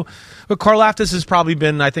week 2, but Karlaftis has probably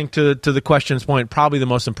been, I think, to the question's point, probably the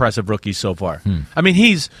most impressive rookie so far. I mean,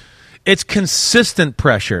 it's consistent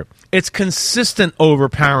pressure. It's consistent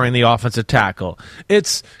overpowering the offensive tackle.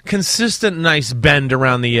 It's consistent nice bend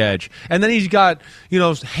around the edge. And then he's got,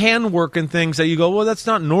 handwork and things that you go, well, that's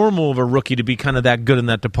not normal of a rookie to be kind of that good in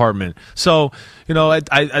that department. So,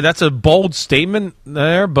 that's a bold statement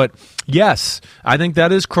there, but yes, I think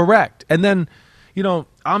that is correct. And then,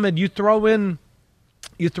 Ahmed, you throw in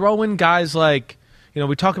guys like,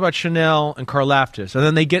 we talk about Chenal and Karlaftis, and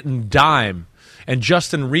then they get in dime. And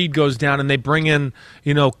Justin Reed goes down, and they bring in,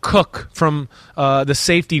 Cook from the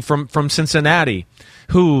safety from Cincinnati,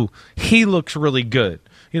 who he looks really good.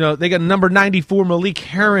 They got number 94 Malik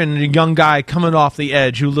Herron, a young guy coming off the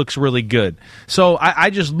edge who looks really good. So I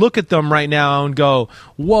just look at them right now and go,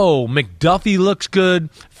 whoa, McDuffie looks good.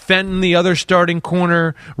 Fenton, the other starting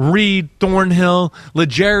corner, Reed, Thornhill,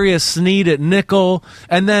 L'Jarius Sneed at nickel,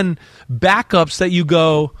 and then backups that you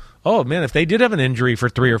go, oh man, if they did have an injury for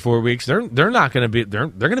 3 or 4 weeks, they're not going to be they're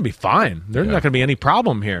going to be fine. There's not going to be any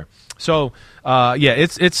problem here. So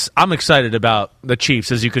it's I'm excited about the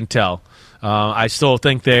Chiefs, as you can tell. I still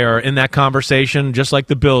think they are in that conversation, just like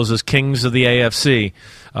the Bills as kings of the AFC.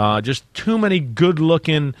 Just too many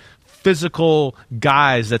good-looking, physical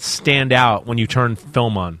guys that stand out when you turn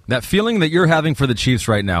film on. That feeling that you're having for the Chiefs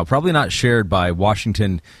right now, probably not shared by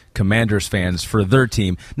Washington Commanders fans for their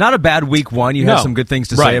team. Not a bad week 1. You had some good things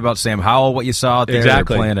to say about Sam Howell, what you saw out there.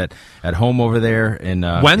 Exactly. They're playing at home over there.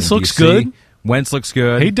 Wentz in looks DC. good. Wentz looks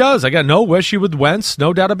good. He does. I got no issue with Wentz,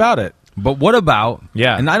 no doubt about it. But what about,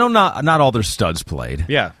 and I don't not all their studs played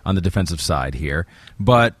on the defensive side here,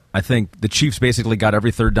 but I think the Chiefs basically got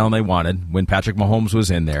every 3rd down they wanted when Patrick Mahomes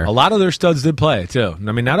was in there. A lot of their studs did play, too.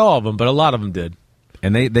 I mean, not all of them, but a lot of them did.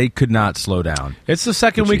 And they could not slow down. It's the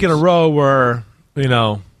second week in a row where,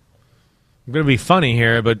 I'm going to be funny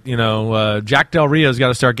here, but, Jack Del Rio's got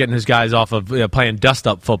to start getting his guys off of playing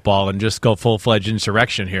dust-up football and just go full-fledged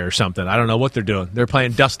insurrection here or something. I don't know what they're doing. They're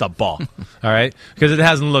playing dust-up ball, all right? Because it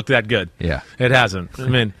hasn't looked that good. Yeah. It hasn't. I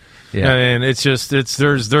mean, Yeah. I mean,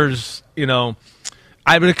 there's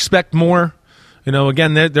I would expect more.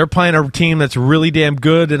 Again, they're playing a team that's really damn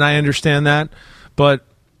good, and I understand that, but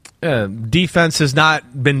defense has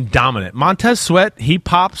not been dominant. Montez Sweat, he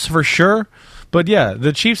pops for sure, but yeah,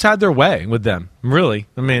 the Chiefs had their way with them. Really,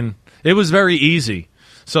 I mean, it was very easy.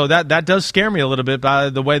 So that does scare me a little bit by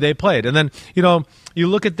the way they played. And then you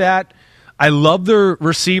look at that. I love their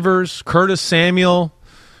receivers, Curtis Samuel.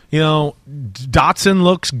 Dotson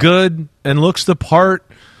looks good and looks the part.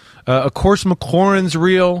 Of course, McLaurin's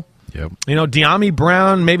real. Yep. De'Ami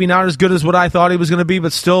Brown, maybe not as good as what I thought he was going to be,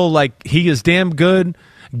 but still, he is damn good.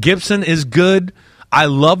 Gibson is good. I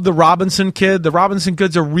love the Robinson kid. The Robinson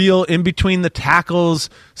kid's a real in-between the tackles,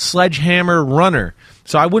 sledgehammer runner.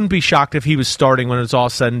 So I wouldn't be shocked if he was starting when it's all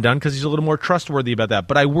said and done because he's a little more trustworthy about that.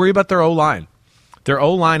 But I worry about their O-line. Their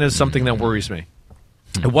O-line is something that worries me.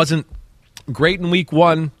 It wasn't great in week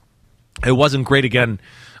 1. It wasn't great again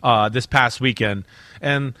this past weekend.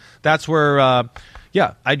 And that's where, I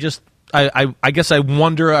guess I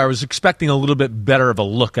wonder, I was expecting a little bit better of a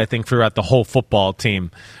look, I think, throughout the whole football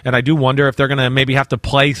team. And I do wonder if they're going to maybe have to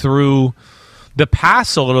play through the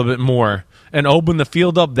pass a little bit more and open the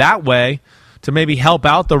field up that way to maybe help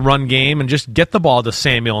out the run game and just get the ball to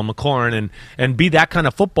Samuel and McLaurin and be that kind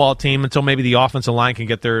of football team until maybe the offensive line can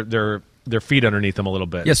get their feet underneath them a little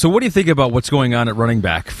bit. Yeah, so what do you think about what's going on at running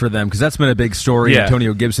back for them? Because that's been a big story. Yeah.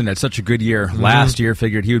 Antonio Gibson had such a good year last year,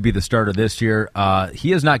 figured he would be the starter this year.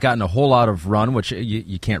 He has not gotten a whole lot of run, which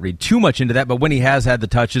you can't read too much into that, but when he has had the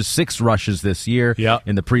touches, 6 rushes this year. Yep.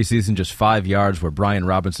 In the preseason, just 5 yards, where Brian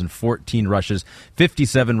Robinson, 14 rushes,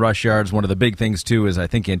 57 rush yards. One of the big things, too, is I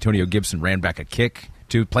think Antonio Gibson ran back a kick,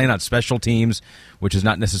 too, playing on special teams, which is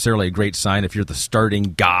not necessarily a great sign if you're the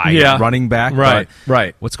starting guy running back.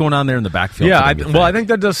 Right. What's going on there in the backfield? Yeah, I think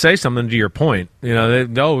that does say something to your point. He's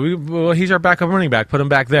our backup running back. Put him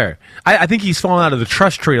back there. I think he's fallen out of the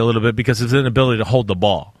trust tree a little bit because of his inability to hold the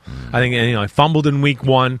ball. I think he fumbled in week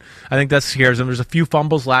 1. I think that scares him. There's a few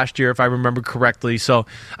fumbles last year, if I remember correctly. So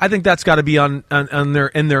I think that's got to be in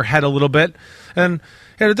their head a little bit. And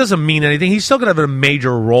it doesn't mean anything. He's still going to have a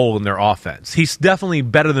major role in their offense. He's definitely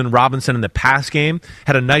better than Robinson in the pass game.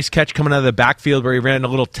 Had a nice catch coming out of the backfield where he ran a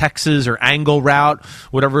little Texas or angle route,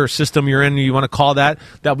 whatever system you're in, you want to call that.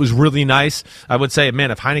 That was really nice. I would say,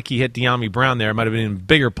 man, if Heineke hit De'Ami Brown there, it might have been a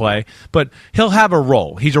bigger play. But he'll have a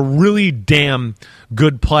role. He's a really damn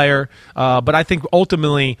good player. But I think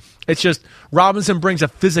ultimately it's just Robinson brings a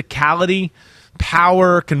physicality,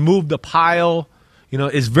 power, can move the pile,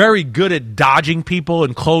 is very good at dodging people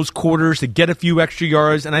in close quarters to get a few extra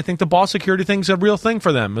yards. And I think the ball security thing's a real thing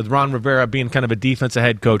for them, with Ron Rivera being kind of a defensive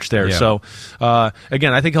head coach there. Yeah. So,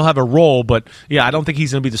 again, I think he'll have a role, but, I don't think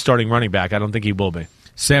he's going to be the starting running back. I don't think he will be.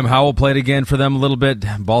 Sam Howell played again for them a little bit.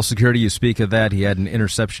 Ball security, you speak of that. He had an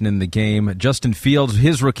interception in the game. Justin Fields,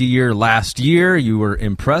 his rookie year last year, you were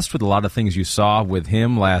impressed with a lot of things you saw with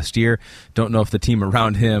him last year. Don't know if the team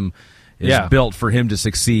around him is built for him to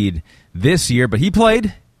succeed this year, but he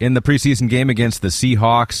played in the preseason game against the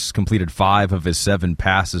Seahawks, completed 5 of his 7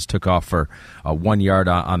 passes, took off for 1 yard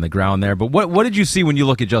on the ground there. But what did you see when you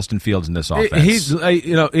look at Justin Fields in this offense?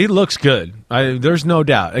 He looks good. There's no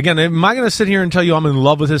doubt. Again, am I going to sit here and tell you I'm in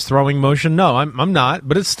love with his throwing motion? No, I'm not.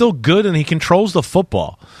 But it's still good, and he controls the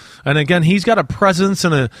football. And again, he's got a presence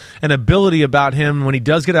and an ability about him when he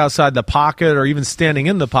does get outside the pocket or even standing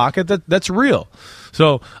in the pocket that's real.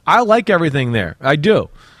 So I like everything there. I do.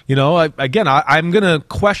 I'm going to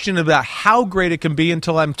question about how great it can be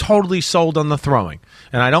until I'm totally sold on the throwing.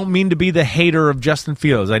 And I don't mean to be the hater of Justin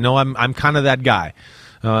Fields. I know I'm kind of that guy.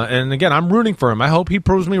 And again, I'm rooting for him. I hope he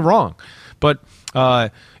proves me wrong. But,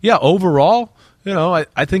 overall,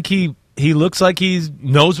 I think he looks like he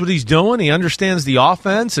knows what he's doing. He understands the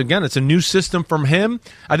offense. Again, it's a new system from him.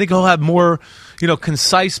 I think he'll have more,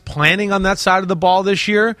 concise planning on that side of the ball this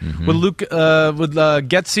year with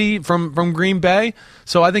Getsy from Green Bay.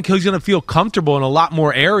 So I think he's going to feel comfortable in a lot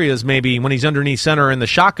more areas maybe when he's underneath center in the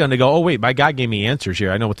shotgun to go, oh, wait, my guy gave me answers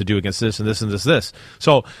here. I know what to do against this and this and this.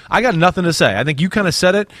 So I got nothing to say. I think you kind of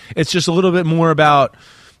said it. It's just a little bit more about,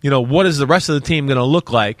 what is the rest of the team going to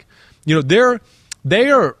look like? They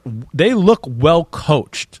look well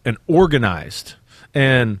coached and organized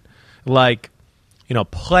and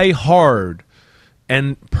play hard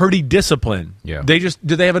and pretty disciplined. Yeah.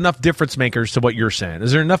 Do they have enough difference makers to what you're saying?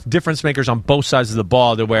 Is there enough difference makers on both sides of the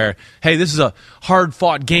ball to where, hey, this is a hard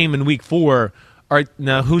fought game in week 4. All right,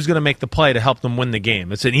 now who's going to make the play to help them win the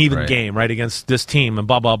game? It's an even game, right, against this team and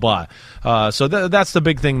blah, blah, blah. So that's the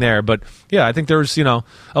big thing there. But, I think there's, a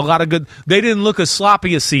lot of good. They didn't look as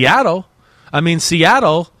sloppy as Seattle. I mean,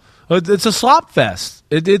 Seattle, it's a slop fest.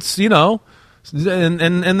 It's And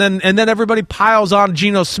then everybody piles on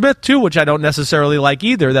Geno Smith too, which I don't necessarily like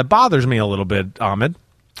either. That bothers me a little bit, Ahmed.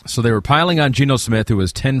 So they were piling on Geno Smith, who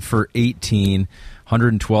was 10 for 18,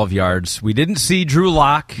 112 yards. We didn't see Drew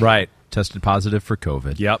Lock. Right. Tested positive for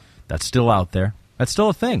COVID. Yep. That's still out there. That's still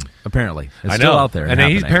a thing, apparently. It's I know. Still out there. And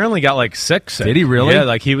he's apparently got like 6. Did he really? Yeah,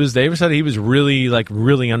 like they said he was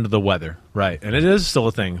really under the weather. Right. And it is still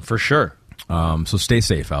a thing, for sure. So stay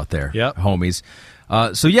safe out there, yep. homies. We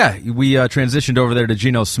transitioned over there to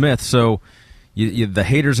Geno Smith. So the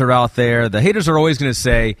haters are out there. The haters are always going to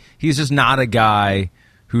say he's just not a guy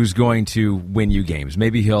who's going to win you games.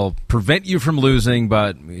 Maybe he'll prevent you from losing,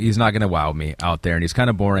 but he's not going to wow me out there, and he's kind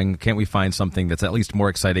of boring. Can't we find something that's at least more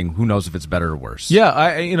exciting? Who knows if it's better or worse? Yeah,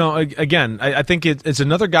 I think it's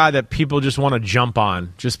another guy that people just want to jump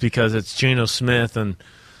on just because it's Geno Smith, and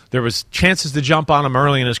there was chances to jump on him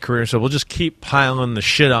early in his career, so we'll just keep piling the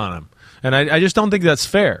shit on him. And I just don't think that's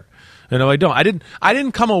fair. I don't. I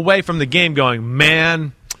didn't come away from the game going,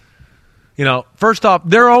 man, first off,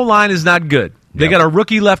 their O-line is not good. They got a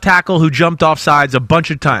rookie left tackle who jumped off sides a bunch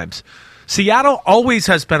of times. Seattle always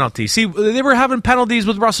has penalties. See, they were having penalties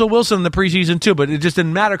with Russell Wilson in the preseason too, but it just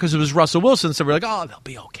didn't matter because it was Russell Wilson. So we're like, oh, they'll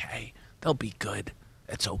be okay. They'll be good.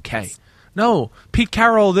 It's okay. No, Pete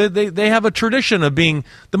Carroll, they have a tradition of being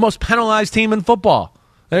the most penalized team in football.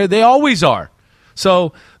 They always are.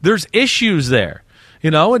 So there's issues there,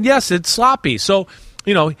 and yes, it's sloppy. So,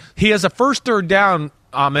 he has a first third down,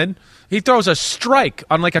 Ahmed. He throws a strike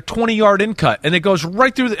on like a 20-yard in-cut, and it goes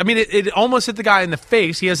right through. It almost hit the guy in the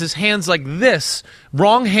face. He has his hands like this,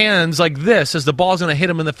 wrong hands like this, as the ball's going to hit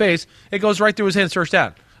him in the face. It goes right through his hands, first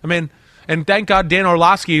down. And thank God Dan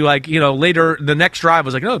Orlovsky, later the next drive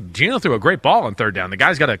was like, no, Geno threw a great ball on third down. The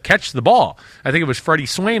guy's got to catch the ball. I think it was Freddie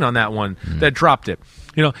Swain on that one that dropped it.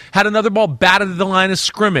 Had another ball batted at the line of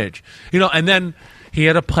scrimmage. And then he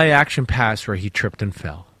had a play action pass where he tripped and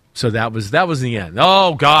fell. So that was the end.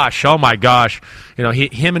 Oh my gosh.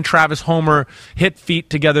 Him and Travis Homer hit feet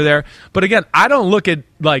together there. But again, I don't look at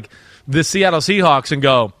like the Seattle Seahawks and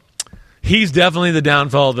go, he's definitely the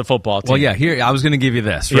downfall of the football team. Well, yeah, here I was going to give you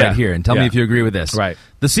this here, and tell me if you agree with this. Right.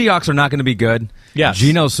 The Seahawks are not going to be good. Yes.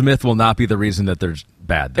 Geno Smith will not be the reason that they're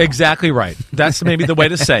bad, though. Exactly right. That's maybe the way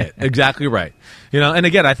to say it. Exactly right. And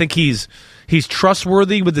again, I think he's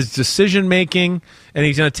trustworthy with his decision making, and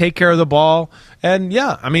he's going to take care of the ball. And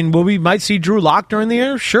yeah, we might see Drew Lock during the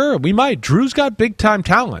year. Sure, we might. Drew's got big time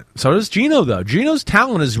talent. So does Geno, though. Geno's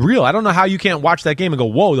talent is real. I don't know how you can't watch that game and go,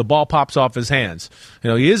 whoa, the ball pops off his hands.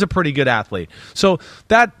 He is a pretty good athlete. So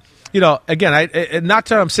that, again, not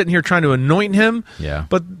that I'm sitting here trying to anoint him. Yeah.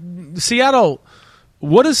 But Seattle,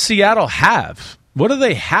 what does Seattle have? What do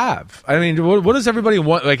they have? What does everybody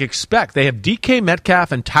expect? They have DK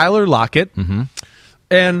Metcalf and Tyler Lockett,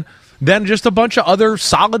 and then just a bunch of other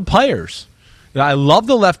solid players. I love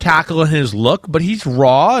the left tackle and his look, but he's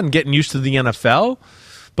raw and getting used to the NFL.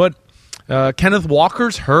 But Kenneth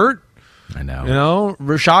Walker's hurt. I know.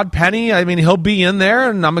 Rashad Penny, he'll be in there,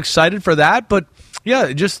 and I'm excited for that. But yeah,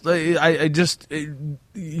 you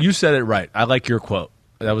said it right. I like your quote.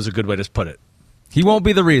 That was a good way to put it. He won't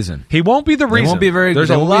be the reason. He won't be the reason. He won't be very. There's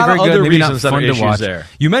a lot of other reasons that are issues issues there.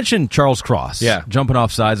 You mentioned Charles Cross, jumping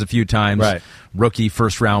off sides a few times. Right. Rookie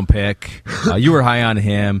first round pick. You were high on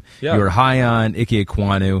him. Yep. You were high on Ike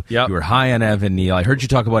Ekwonu. Yep. You were high on Evan Neal. I heard you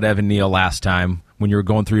talk about Evan Neal last time when you were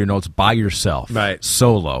going through your notes by yourself, right?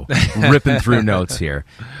 Solo, ripping through notes here.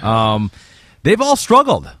 They've all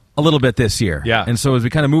struggled a little bit this year. Yeah. And so as we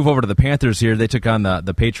kind of move over to the Panthers here, they took on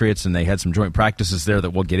the Patriots, and they had some joint practices there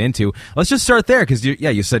that we'll get into. Let's just start there because,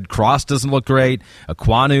 you said Cross doesn't look great.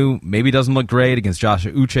 Ekwonu maybe doesn't look great against Josh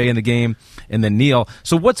Uche in the game, and then Neal.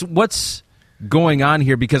 So what's going on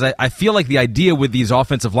here? Because I feel like the idea with these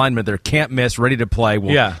offensive linemen, they're can't miss, ready to play,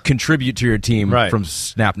 will contribute to your team from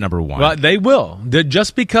snap number one. Well, they will.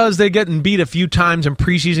 Just because they're getting beat a few times in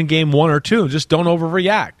preseason game 1 or 2, just don't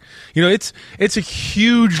overreact. It's a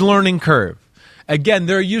huge learning curve. Again,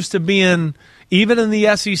 they're used to being, even in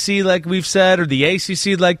the SEC, like we've said, or the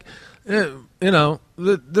ACC,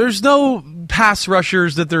 there's no pass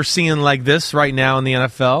rushers that they're seeing like this right now in the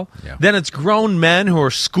NFL. Yeah. Then it's grown men who are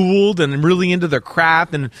schooled and really into their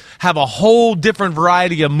craft and have a whole different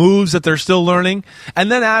variety of moves that they're still learning.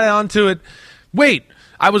 And then add on to it, wait,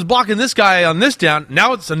 I was blocking this guy on this down.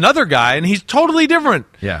 Now it's another guy, and he's totally different.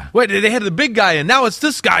 Yeah. Wait, they had the big guy, and now it's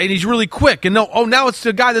this guy, and he's really quick. And now it's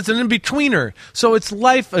the guy that's an in-betweener. So it's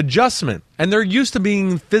life adjustment, and they're used to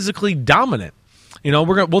being physically dominant.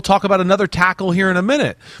 We'll talk about another tackle here in a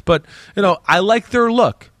minute. But, I like their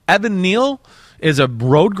look. Evan Neal is a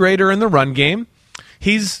road grader in the run game.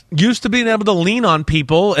 He's used to being able to lean on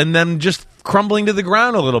people and then just crumbling to the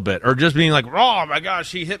ground a little bit, or just being like, oh my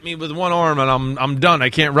gosh, he hit me with one arm and I'm done. I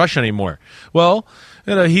can't rush anymore. Well,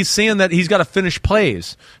 he's seeing that he's got to finish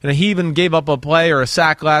plays. And he even gave up a play or a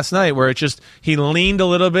sack last night where he leaned a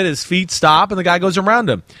little bit, his feet stop, and the guy goes around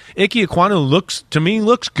him. Ike Ekwonu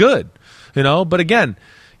looks good, but again,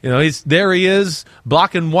 he is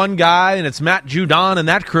blocking one guy, and it's Matt Judon and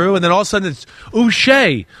that crew, and then all of a sudden it's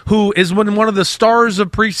Uche, who is one of the stars of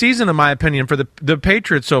preseason, in my opinion, for the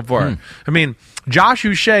Patriots so far. I mean, Josh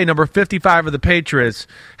Uche, number 55 of the Patriots,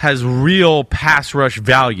 has real pass rush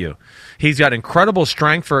value. He's got incredible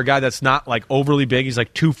strength for a guy that's not like overly big. He's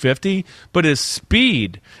like 250, but his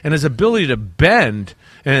speed and his ability to bend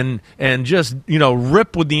and just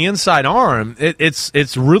rip with the inside arm,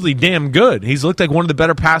 it's really damn good. He's looked like one of the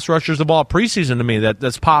better pass rushers of all preseason to me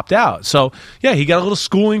that's popped out. So yeah, he got a little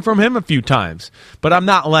schooling from him a few times, but I'm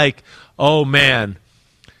not like, oh man,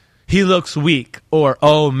 he looks weak, or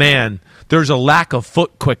oh man, there's a lack of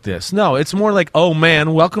foot quickness. No, it's more like, oh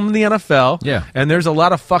man, welcome to the NFL. Yeah. And there's a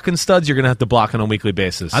lot of fucking studs you're going to have to block on a weekly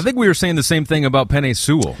basis. I think we were saying the same thing about Penei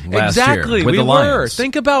Sewell last exactly, year with the Lions.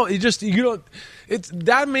 Think about it,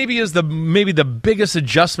 that maybe is the biggest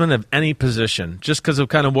adjustment of any position, just because of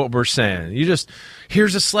kind of what we're saying.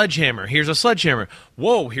 Here's a sledgehammer.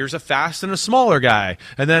 Whoa, here's a fast and a smaller guy.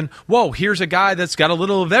 And then, whoa, here's a guy that's got a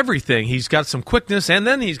little of everything. He's got some quickness, and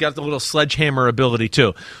then he's got the little sledgehammer ability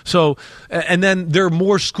too. So, and then they're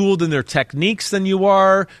more schooled in their techniques than you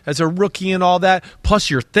are as a rookie and all that. Plus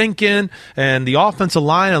you're thinking, and the offensive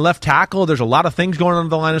line and left tackle, there's a lot of things going on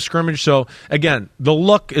the line of scrimmage. So again, the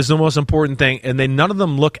look is the most important thing, and none of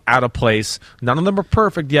them look out of place. None of them are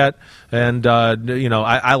perfect yet. And,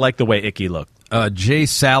 I like the way Icky looked. Jay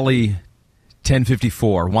Sally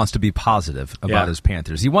 1054 wants to be positive about his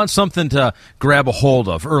Panthers. He wants something to grab a hold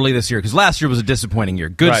of early this year, because last year was a disappointing year.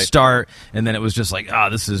 Good start, and then it was just like,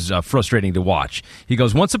 this is frustrating to watch. He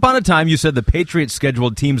goes, once upon a time, you said the Patriots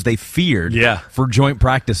scheduled teams they feared for joint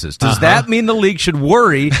practices. Does that mean the league should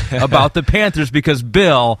worry about the Panthers because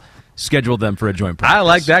Bill scheduled them for a joint practice? I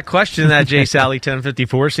like that question, that Jay Sally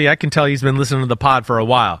 1054. See, I can tell he's been listening to the pod for a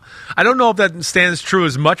while. I don't know if that stands true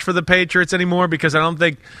as much for the Patriots anymore, because I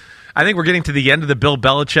think we're getting to the end of the Bill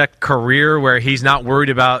Belichick career where he's not worried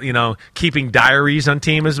about, keeping diaries on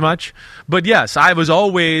team as much. But yes, I was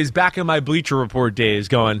always, back in my Bleacher Report days,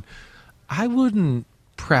 going, I wouldn't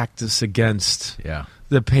practice against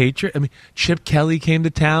the Patriots. I mean, Chip Kelly came to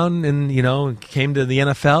town and, came to the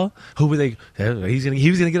NFL. Who were they? He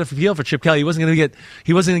was gonna get a feel for Chip Kelly. He wasn't gonna get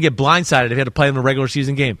blindsided if he had to play in a regular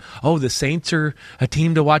season game. Oh, the Saints are a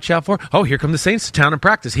team to watch out for. Oh, here come the Saints to town and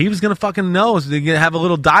practice. He was gonna fucking know. So they're gonna have a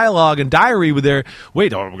little dialogue and diary with their we're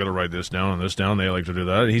gonna write this down and this down. They like to do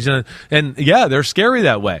that. He's gonna, and yeah, they're scary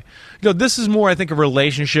that way. This is more, I think, a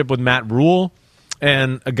relationship with Matt Rule.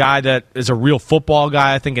 And a guy that is a real football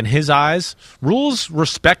guy, I think, in his eyes. Rule's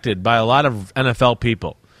respected by a lot of NFL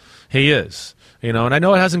people. He is. And I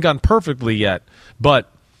know it hasn't gone perfectly yet. But,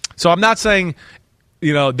 so I'm not saying,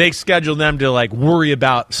 they schedule them to, worry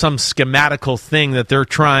about some schematical thing that they're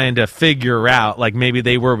trying to figure out, like maybe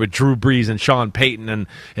they were with Drew Brees and Sean Payton, and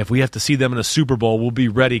if we have to see them in a Super Bowl, we'll be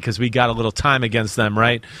ready because we got a little time against them,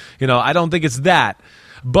 right? I don't think it's that.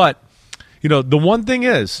 But, the one thing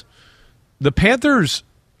is, the Panthers,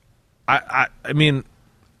 I mean,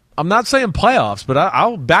 I'm not saying playoffs, but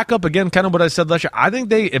I'll back up again kind of what I said last year. I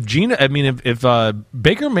think if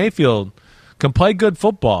Baker Mayfield can play good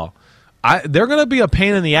football, they're going to be a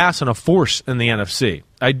pain in the ass and a force in the NFC.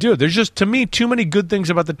 I do. There's just, to me, too many good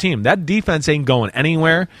things about the team. That defense ain't going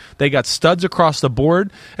anywhere. They got studs across the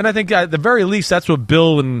board. And I think at the very least, that's what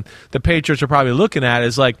Bill and the Patriots are probably looking at,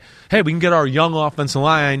 is like, hey, we can get our young offensive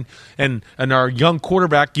line and our young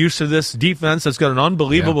quarterback used to this defense that's got an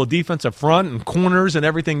unbelievable defensive front and corners and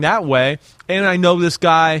everything that way. And I know this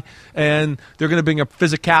guy, and they're going to bring a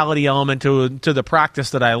physicality element to the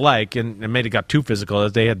practice that I like. And it made it got too physical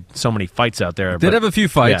as they had so many fights out there. Did have a few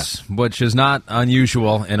fights, which is not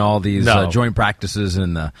unusual in all these joint practices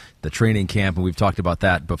and the training camp, and we've talked about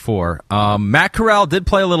that before. Matt Corral did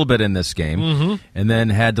play a little bit in this game, and then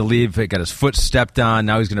had to leave. He got his foot stepped on.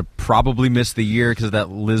 Now he's going to probably miss the year because of that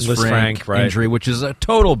Liz Frank injury, which is a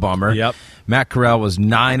total bummer. Yep. Matt Corral was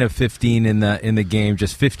 9 of 15 in the game,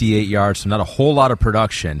 just 58 yards, so not a whole lot of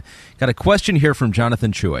production. Got a question here from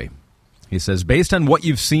Jonathan Chue. He says, based on what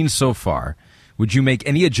you've seen so far, would you make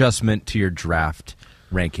any adjustment to your draft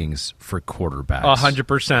rankings for quarterbacks?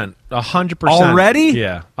 100%. 100%. Already?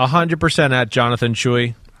 Yeah. 100% at Jonathan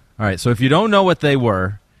Chue. All right, so if you don't know what they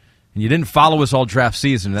were, and you didn't follow us all draft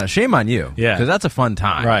season, shame on you. Yeah. Because that's a fun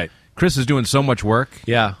time. Right. Chris is doing so much work.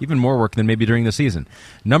 Yeah. Even more work than maybe during the season.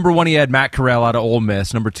 Number 1, he had Matt Corral out of Ole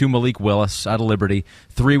Miss. Number 2, Malik Willis out of Liberty.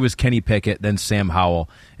 3 was Kenny Pickett, then Sam Howell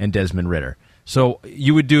and Desmond Ridder. So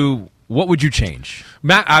you would do... What would you change?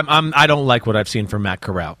 Matt, I don't like what I've seen from Matt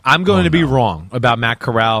Corral. I'm going to be wrong about Matt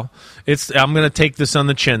Corral. I'm going to take this on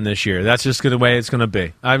the chin this year. That's just the way it's going to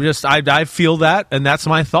be. I feel that, and that's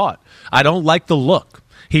my thought. I don't like the look.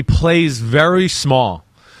 He plays very small.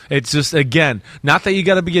 It's just, again, not that you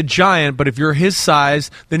got to be a giant, but if you're his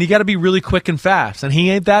size, then you got to be really quick and fast, and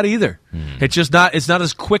he ain't that either. It's just not. It's not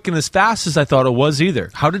as quick and as fast as I thought it was either.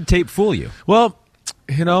 How did tape fool you? Well,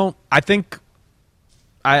 I think.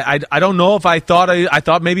 I don't know if I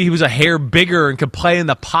thought maybe he was a hair bigger and could play in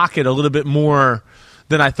the pocket a little bit more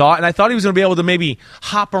than I thought. And I thought he was going to be able to maybe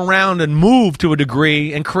hop around and move to a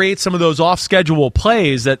degree and create some of those off-schedule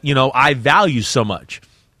plays that, I value so much.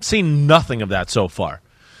 Seen nothing of that so far,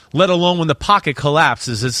 let alone when the pocket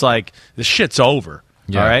collapses. It's like the shit's over.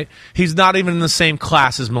 Yeah. All right, he's not even in the same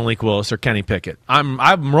class as Malik Willis or Kenny Pickett.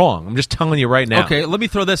 I'm wrong. I'm just telling you right now. Okay, let me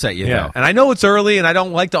throw this at you. Yeah, though. And I know it's early, and I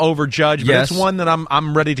don't like to overjudge, but it's one that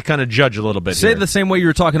I'm ready to kind of judge a little bit. Say it the same way you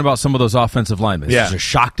were talking about some of those offensive linemen. Yeah, it's a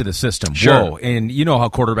shock to the system. Sure. Whoa, and you know how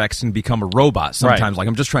quarterbacks can become a robot sometimes. Right. Like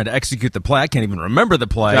I'm just trying to execute the play. I can't even remember the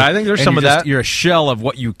play. Yeah, I think there's some of that. You're a shell of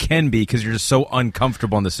what you can be because you're just so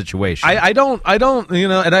uncomfortable in the situation. I don't.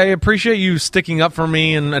 And I appreciate you sticking up for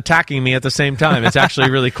me and attacking me at the same time. It's actually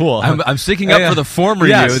really cool. I'm sticking up for the former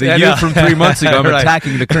you, the you from 3 months ago. I'm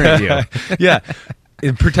attacking the current you. Yeah.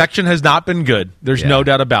 Protection has not been good. There's no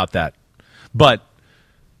doubt about that. But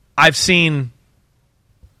I've seen,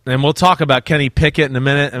 and we'll talk about Kenny Pickett in a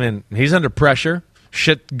minute. I mean, he's under pressure.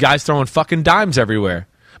 Shit, guys throwing fucking dimes everywhere.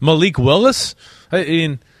 Malik Willis?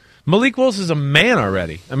 Malik Willis is a man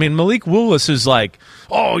already. I mean, Malik Willis is like,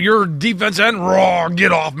 oh, your defense end, raw,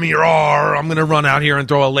 get off me, raw. I'm going to run out here and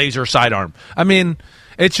throw a laser sidearm. I mean,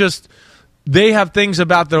 it's just, they have things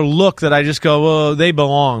about their look that I just go, well, they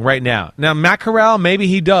belong right now. Now, Matt Corral, maybe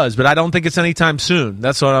he does, but I don't think it's anytime soon.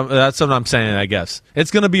 That's what I'm saying, I guess.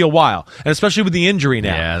 It's going to be a while, and especially with the injury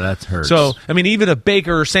now. Yeah, that hurts. So, I mean, even if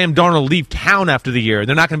Baker or Sam Darnold leave town after the year,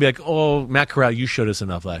 they're not going to be like, oh, Matt Corral, you showed us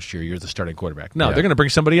enough last year. You're the starting quarterback. No, they're going to bring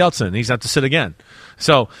somebody else in. He's going to have to sit again.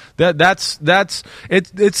 So that's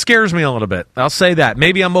it scares me a little bit. I'll say that.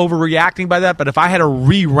 Maybe I'm overreacting by that, but if I had to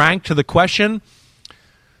re-rank to the question,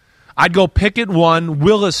 I'd go Pickett 1,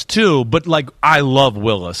 Willis 2, but I love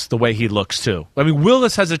Willis the way he looks too. I mean,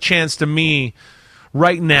 Willis has a chance to me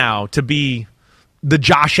right now to be the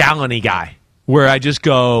Josh Allen-y guy, where I just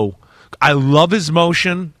go, I love his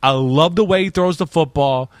motion, I love the way he throws the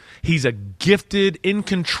football. He's a gifted,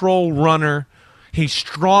 in-control runner. He's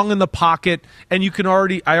strong in the pocket, and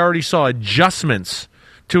I already saw adjustments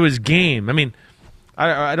to his game. I mean,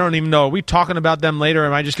 I don't even know. Are we talking about them later? Or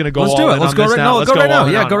am I just going to go Let's all do it. in Let's on go this right now? now. Let's go right now.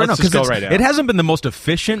 Yeah, go right now. Because right it hasn't been the most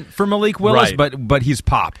efficient for Malik Willis, but he's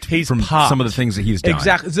popped. Some of the things that he's done.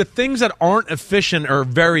 Exactly. The things that aren't efficient are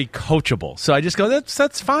very coachable. So I just go,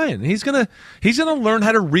 that's fine. He's gonna learn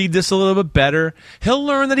how to read this a little bit better. He'll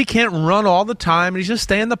learn that he can't run all the time, and he's just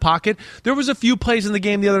stay in the pocket. There was a few plays in the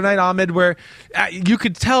game the other night, Ahmed, where you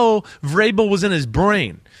could tell Vrabel was in his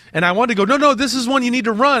brain. And I wanted to go, no, this is one you need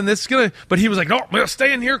to run. But he was like, no, we'll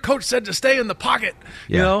stay in here. Coach said to stay in the pocket.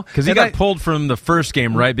 Yeah. Because he got pulled from the first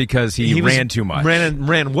game, right? Because he ran too much.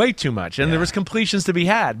 Ran way too much. And there was completions to be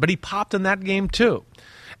had. But he popped in that game too.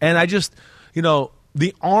 And I just,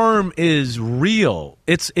 the arm is real.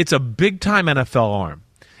 It's a big-time NFL arm.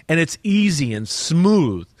 And it's easy and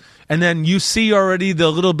smooth. And then you see already the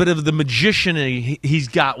little bit of the magician he's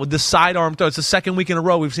got with the sidearm throw. It's the second week in a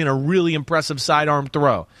row we've seen a really impressive sidearm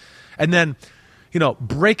throw. And then,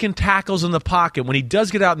 breaking tackles in the pocket when he does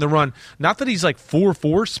get out in the run. Not that he's like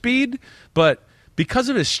 4.4 speed, but because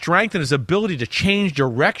of his strength and his ability to change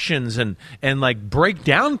directions and break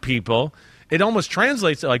down people, it almost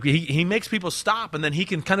translates. He makes people stop, and then he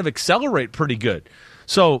can kind of accelerate pretty good.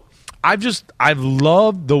 So I've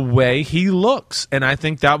loved the way he looks, and I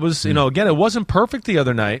think that was, again, it wasn't perfect the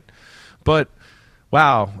other night, but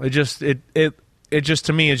wow, it just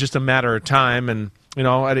to me is just a matter of time, and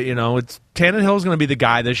it's Tannehill's going to be the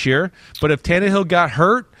guy this year, but if Tannehill got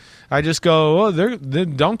hurt, I just go, they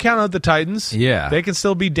don't count out the Titans. Yeah. They can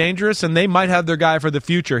still be dangerous, and they might have their guy for the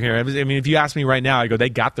future here. I mean, if you ask me right now, I go, they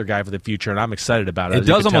got their guy for the future, and I'm excited about it. It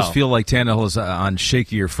does almost feel like Tannehill is on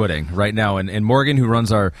shakier footing right now. And Morgan, who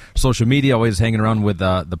runs our social media, always hanging around with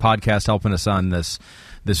the podcast, helping us on this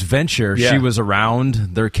venture. Yeah. She was around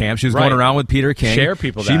their camp. She was going around with Peter King. Share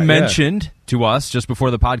people She mentioned to us just before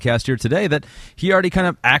the podcast here today that he already kind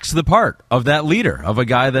of acts the part of that leader, of a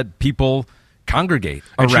guy that people congregate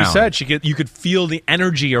and around. She said you could feel the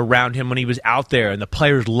energy around him when he was out there, and the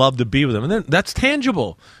players loved to be with him. And then that's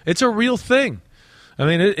tangible. It's a real thing. I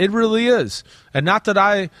mean, it really is. And not that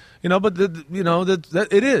that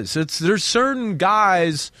it is. There's certain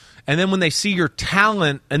guys, and then when they see your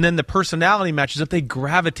talent and then the personality matches up, they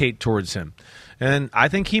gravitate towards him. And I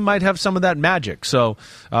think he might have some of that magic. So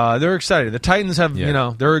they're excited. The Titans have,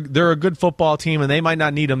 they're a good football team, and they might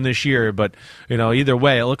not need him this year. But, either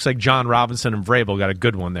way, it looks like John Robinson and Vrabel got a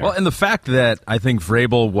good one there. Well, and the fact that I think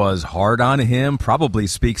Vrabel was hard on him probably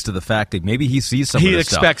speaks to the fact that maybe he sees some of this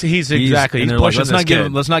stuff. He's pushing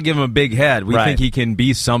let's not give him a big head. We think he can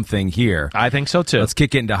be something here. I think so, too. Let's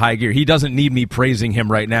kick it into high gear. He doesn't need me praising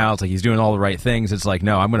him right now. It's like he's doing all the right things. It's like,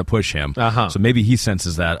 no, I'm going to push him. So maybe he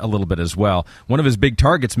senses that a little bit as well. One of his big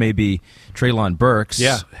targets may be Treylon Burks.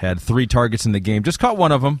 Yeah. Had 3 targets in the game. Just caught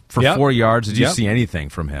one of them for 4 yards. Did you see anything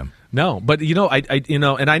from him? No, but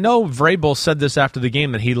and I know Vrabel said this after the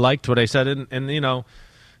game that he liked what I said, and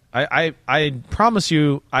I promise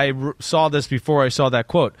you I saw this before I saw that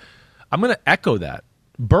quote. I'm going to echo that.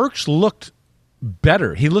 Burks looked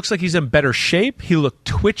better. He looks like he's in better shape. He looked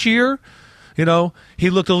twitchier. He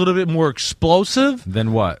looked a little bit more explosive.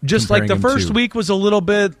 Than what? Just like the first week was a little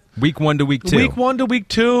bit. Week 1 to week 2. Week 1 to week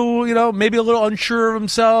 2, maybe a little unsure of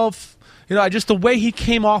himself. Just the way he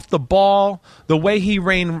came off the ball, the way he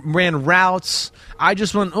ran routes, I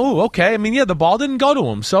just went, oh, okay. I mean, the ball didn't go to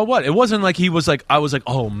him. So what? It wasn't like I was like,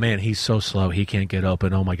 oh, man, he's so slow. He can't get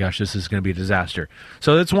open. Oh, my gosh, this is going to be a disaster.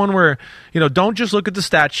 So it's one where, don't just look at the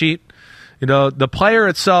stat sheet. The player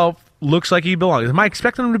itself looks like he belongs. Am I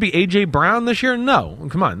expecting him to be A.J. Brown this year? No.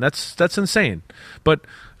 Come on. That's insane. But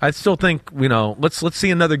I still think, let's see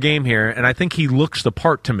another game here, and I think he looks the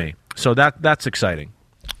part to me. So that's exciting.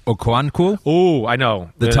 Okonkwo? Oh, I know.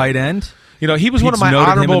 The tight end? He was Pete's one of my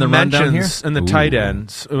honorable mentions in the Ooh. tight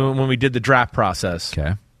ends when we did the draft process.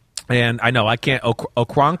 Okay. And I know I can't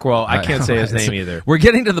Okonkwo. I can't say his name either. We're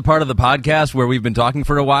getting to the part of the podcast where we've been talking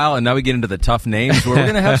for a while, and now we get into the tough names. Where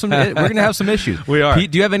we're going to have some issues. We are. Pete,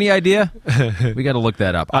 do you have any idea? We got to look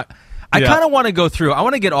that up. I kind of want to go through. I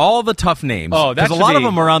want to get all the tough names. Oh, because a lot of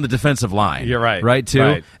them are on the defensive line. You're right. Right, too?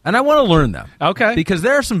 Right. And I want to learn them. Okay. Because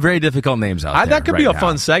there are some very difficult names out there. That could be a now.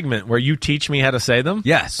 fun segment where you teach me how to say them.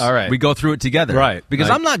 Yes. All right. We go through it together. Right. Because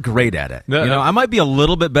I'm not great at it. No. I might be a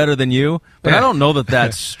little bit better than you, but I don't know that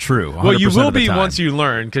that's true. Well, you will be once you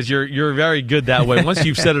learn, because you're very good that way. Once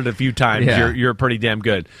you've said it a few times, you're pretty damn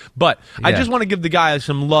good. But I just want to give the guy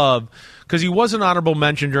some love, because he was an honorable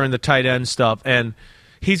mention during the tight end stuff, and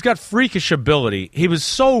he's got freakish ability. He was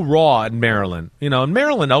so raw in Maryland. And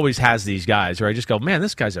Maryland always has these guys where I just go, man,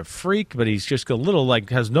 this guy's a freak, but he's just a little,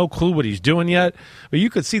 has no clue what he's doing yet. But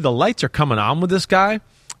you could see the lights are coming on with this guy.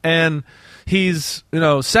 And he's,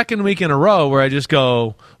 second week in a row where I just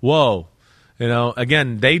go, whoa.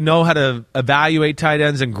 Again, they know how to evaluate tight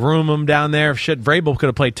ends and groom them down there. Vrabel could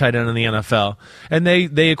have played tight end in the NFL. And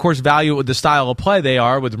they of course, value it with the style of play they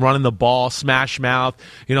are, with running the ball, smash mouth,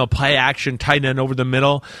 play action, tight end over the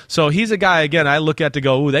middle. So he's a guy, again, I look at to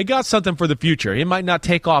go, ooh, they got something for the future. He might not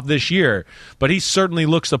take off this year, but he certainly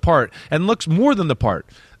looks the part, and looks more than the part.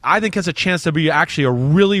 I think has a chance to be actually a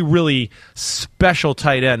really, really special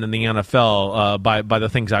tight end in the NFL by the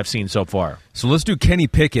things I've seen so far. So let's do Kenny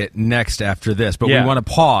Pickett next after this, but we want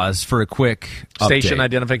to pause for a quick station update.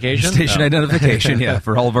 Identification? Station identification,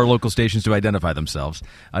 for all of our local stations to identify themselves.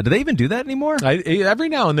 Do they even do that anymore? Every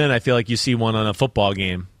now and then I feel like you see one on a football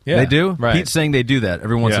game. Yeah, they do? Right. Pete's saying they do that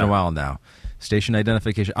every once in a while now. Station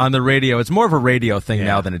identification. On the radio, it's more of a radio thing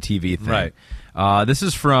now than a TV thing. Right. This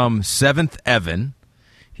is from 7th Evan.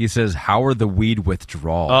 He says, how are the weed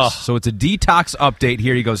withdrawals? Oh. So it's a detox update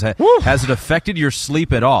here. He goes, has it affected your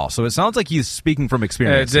sleep at all? So it sounds like he's speaking from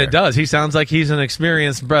experience. It does. He sounds like he's an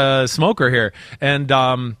experienced smoker here. And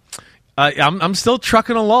I'm still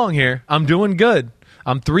trucking along here. I'm doing good.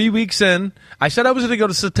 I'm 3 weeks in. I said I was going to go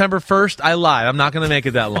to September 1st. I lied. I'm not going to make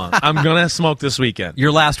it that long. I'm going to smoke this weekend.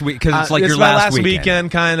 Your last week, because it's like your my last weekend,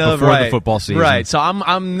 kind of before the football season, right? So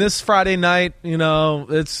I'm this Friday night.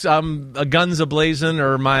 I'm a guns a-blazing,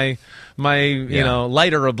 or my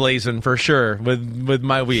lighter a-blazing for sure with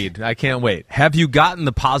my weed. I can't wait. Have you gotten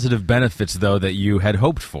the positive benefits though that you had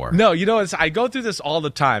hoped for? No, I go through this all the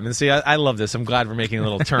time, and see, I love this. I'm glad we're making a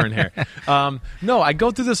little turn here. No, I go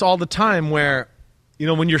through this all the time where,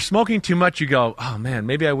 when you're smoking too much, you go, oh, man,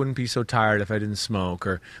 maybe I wouldn't be so tired if I didn't smoke,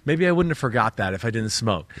 or maybe I wouldn't have forgot that if I didn't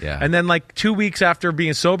smoke. Yeah. And then, 2 weeks after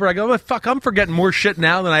being sober, I go, well, fuck, I'm forgetting more shit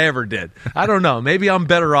now than I ever did. I don't know. Maybe I'm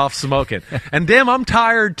better off smoking. And damn, I'm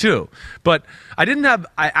tired, too. But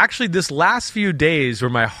actually, this last few days were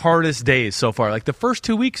my hardest days so far. The first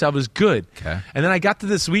 2 weeks, I was good. Okay. And then I got to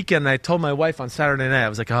this weekend, and I told my wife on Saturday night, I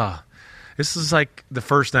was like, this is the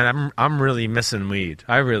first night I'm really missing weed.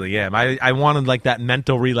 I really am. I wanted that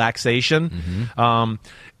mental relaxation. Mm-hmm.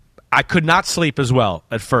 I could not sleep as well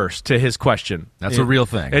at first, to his question. That's a real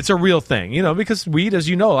thing. It's a real thing, because weed, as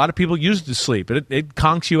you know, a lot of people use it to sleep. It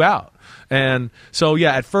conks you out. And so,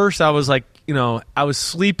 yeah, at first I was I was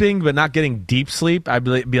sleeping but not getting deep sleep. I'd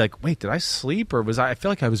be like, wait, did I sleep? Or I feel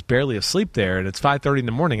like I was barely asleep there, and it's 5:30 in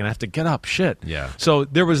the morning and I have to get up. Shit. Yeah. So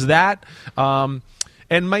there was that.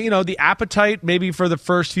 And my, the appetite maybe for the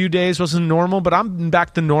first few days wasn't normal, but I'm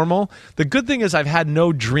back to normal. The good thing is I've had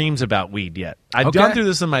no dreams about weed yet. I've gone through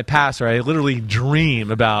this in my past where I literally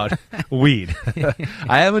dream about weed.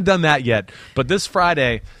 I haven't done that yet, but this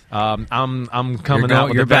Friday, I'm coming out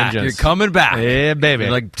with a vengeance. You're coming back. Yeah, baby.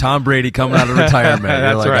 You're like Tom Brady coming out of retirement.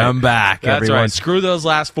 That's right. I'm back. That's everyone. right. Screw those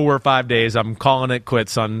last 4 or 5 days. I'm calling it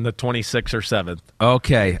quits on the 26th or 7th.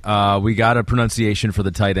 Okay. We got a pronunciation for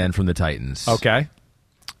the tight end from the Titans. Okay.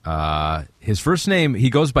 His first name, he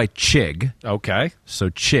goes by Chig. Okay. So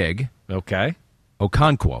Chig. Okay.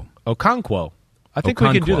 Okonkwo. I think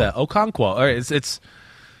we can do that. Okonkwo. All right, it's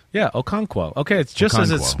Okonkwo. Okay, it's just as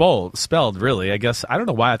it's spelled, really. I guess I don't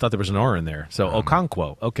know why I thought there was an R in there. So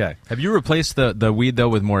Okonkwo. Okay. Have you replaced the weed though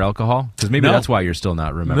with more alcohol? Because maybe that's why you're still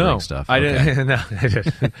not remembering stuff. I didn't. No, I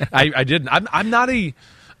didn't. I didn't.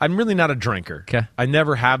 I'm really not a drinker. Okay. I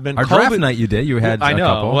never have been. Our draft night you did. You had I know. a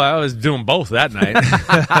couple. Well, I was doing both that night.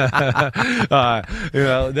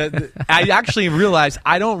 I actually realized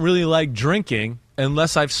I don't really like drinking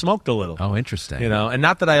unless I've smoked a little. Oh, interesting. And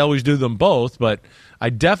not that I always do them both, but I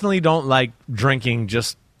definitely don't like drinking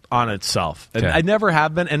just on itself. And I never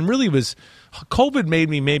have been, and really COVID made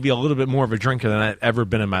me maybe a little bit more of a drinker than I'd ever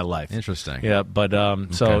been in my life. Interesting. Yeah, but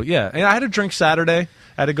so yeah, and I had a drink Saturday.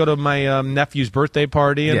 I had to go to my nephew's birthday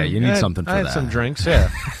party. And you need something for that. I had some drinks,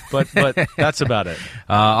 yeah, but that's about it.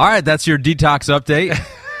 All right, that's your detox update.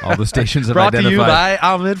 All the stations have brought identified. to you by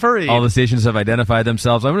Ahmed Fareed. All the stations have identified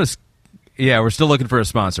themselves. I'm going to. Yeah, we're still looking for a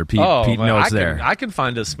sponsor. Pete knows there. I can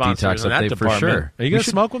find a sponsor Detox in that update department. For sure. Are you going to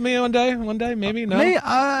smoke with me one day? One day, maybe? No?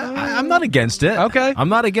 I'm not against it. Okay. I'm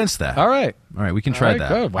not against that. All right, we can try that.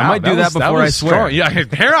 Good. Wow, I might do that before I swear. Strong.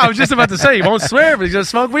 Yeah, I was just about to say, you won't swear, but he's going to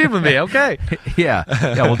smoke weed with me. Okay. Yeah,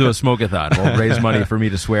 we'll do a smoke-a-thon. We'll raise money for me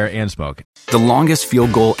to swear and smoke. The longest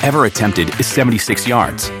field goal ever attempted is 76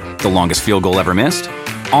 yards. The longest field goal ever missed?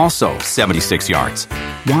 Also 76 yards.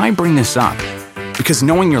 Why bring this up? Because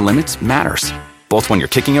knowing your limits matters, both when you're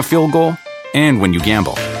kicking a field goal and when you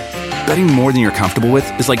gamble. Betting more than you're comfortable with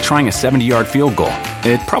is like trying a 70-yard field goal.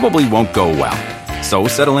 It probably won't go well. So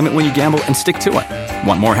set a limit when you gamble and stick to it.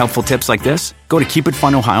 Want more helpful tips like this? Go to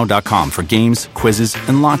keepitfunohio.com for games, quizzes,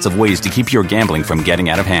 and lots of ways to keep your gambling from getting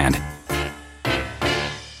out of hand.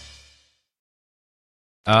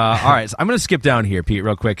 All right, so I'm going to skip down here, Pete,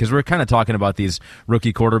 real quick, because we're kind of talking about these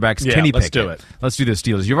rookie quarterbacks. Yeah, Kenny let's Pickett. do it. Let's do the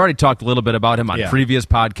Steelers. You've already talked a little bit about him on previous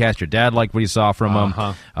podcasts. Your dad liked what he saw from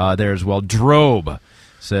him there as well. Drobe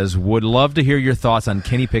says, would love to hear your thoughts on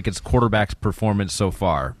Kenny Pickett's quarterback's performance so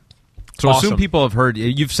far. So awesome. Assume people have heard,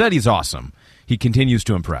 you've said he's awesome. He continues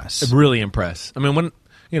to impress. Really impressed. I mean, when,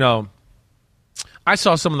 I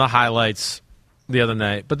saw some of the highlights the other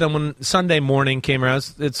night, but then when Sunday morning came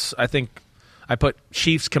around, I think I put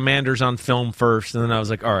Chiefs Commanders on film first, and then I was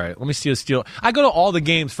like, all right, let me see a Steel. I go to all the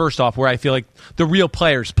games first off where I feel like the real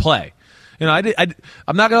players play. I'm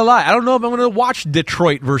not going to lie. I don't know if I'm going to watch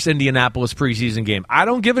Detroit versus Indianapolis preseason game. I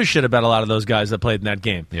don't give a shit about a lot of those guys that played in that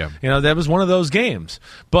game. Yeah. That was one of those games.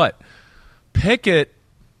 But Pickett,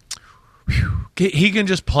 he can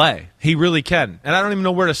just play. He really can. And I don't even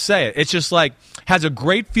know where to say it. It's just like has a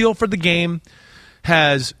great feel for the game,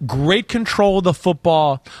 has great control of the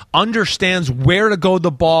football, understands where to go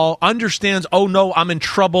the ball, understands, oh, no, I'm in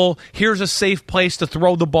trouble. Here's a safe place to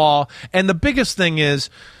throw the ball. And the biggest thing is,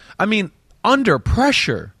 under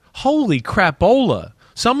pressure, holy crapola.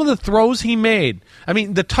 Some of the throws he made,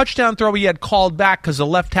 the touchdown throw he had called back because the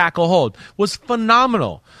left tackle hold was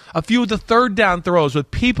phenomenal. A few of the third down throws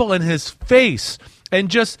with people in his face and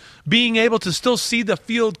just being able to still see the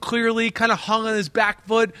field clearly, kind of hung on his back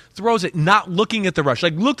foot, throws it, not looking at the rush.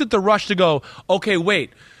 Like, looked at the rush to go, okay,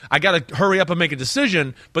 wait, I got to hurry up and make a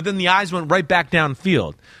decision, but then the eyes went right back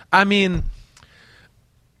downfield.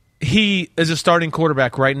 he is a starting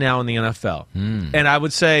quarterback right now in the NFL. And I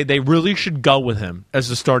would say they really should go with him as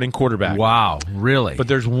the starting quarterback. Wow, really? But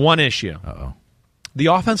there's one issue. Uh-oh. The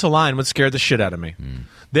offensive line would scare the shit out of me.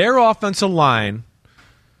 Their offensive line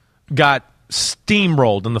got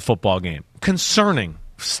steamrolled in the football game. Concerning.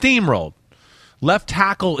 Steamrolled. Left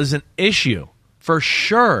tackle is an issue for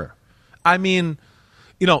sure. I mean,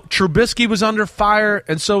 Trubisky was under fire,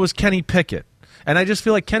 and so was Kenny Pickett. And I just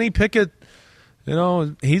feel like Kenny Pickett, he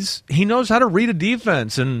knows how to read a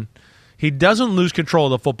defense, and he doesn't lose control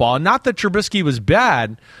of the football. And not that Trubisky was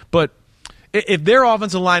bad, but if their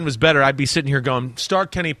offensive line was better, I'd be sitting here going,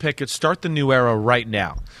 start Kenny Pickett, start the new era right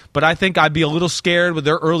now. But I think I'd be a little scared with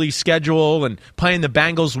their early schedule and playing the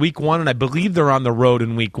Bengals week 1, and I believe they're on the road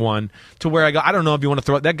in week 1, to where I go, I don't know if you want to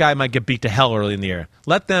throw it. That guy might get beat to hell early in the year.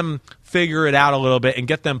 Let them figure it out a little bit and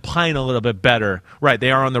get them playing a little bit better. Right,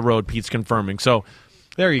 they are on the road, Pete's confirming. So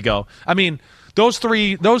there you go. I mean, those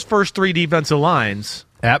first 3 defensive lines.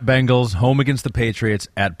 At Bengals, home against the Patriots,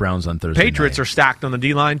 at Browns on Thursday Patriots night. are stacked on the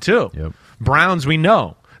D-line too. Yep. Browns, we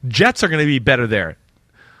know. Jets are going to be better there.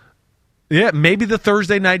 Yeah, maybe the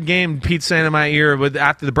Thursday night game, Pete's saying in my ear,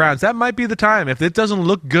 after the Browns, that might be the time. If it doesn't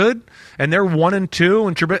look good and they're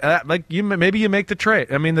 1-2, and maybe you make the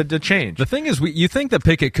trade. I mean, the change. The thing is, you think that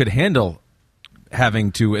Pickett could handle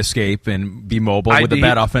having to escape and be mobile with a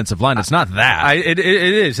bad offensive line. It's not that. It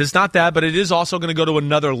is. It's not that, but it is also going to go to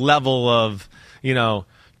another level of,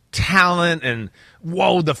 talent and,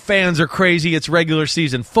 whoa, the fans are crazy. It's regular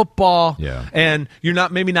season football. Yeah. And you're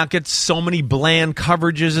maybe not get so many bland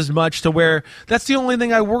coverages as much to where that's the only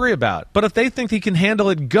thing I worry about. But if they think he can handle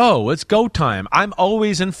it, it's go time. I'm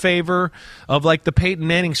always in favor of the Peyton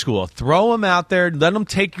Manning school. Throw him out there, let him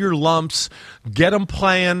take your lumps, get him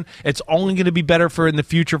playing. It's only going to be better in the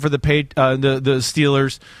future for the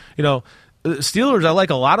Steelers. Steelers, I like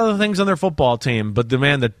a lot of the things on their football team, but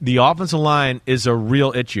the offensive line is a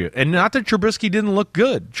real issue. And not that Trubisky didn't look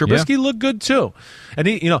good. Trubisky looked good too. And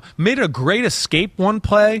he, made a great escape one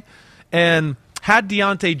play and had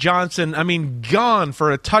Deontay Johnson, gone for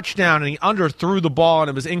a touchdown, and he underthrew the ball and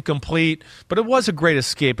it was incomplete. But it was a great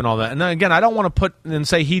escape and all that. And again, I don't want to put and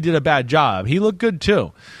say he did a bad job. He looked good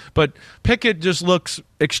too. But Pickett just looks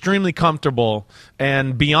extremely comfortable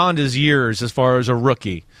and beyond his years as far as a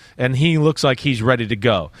rookie. And he looks like he's ready to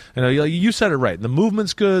go. You said it right. The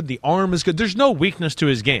movement's good. The arm is good. There's no weakness to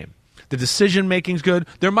his game. The decision-making's good.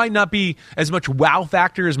 There might not be as much wow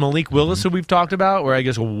factor as Malik Willis, who we've talked about, where I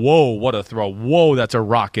guess, whoa, what a throw. Whoa, that's a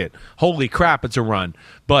rocket. Holy crap, it's a run.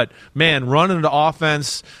 But, man, running the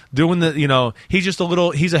offense, doing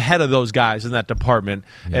he's ahead of those guys in that department.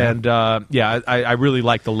 Yeah. And, I really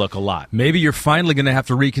like the look a lot. Maybe you're finally going to have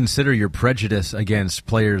to reconsider your prejudice against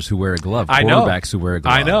players who wear a glove, quarterbacks who wear a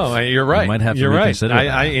glove. I know. You're right. You might have to reconsider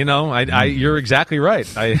that. You're exactly right.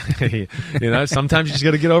 Sometimes you just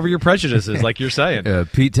got to get over your prejudices, like you're saying.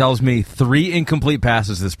 Pete tells me 3 incomplete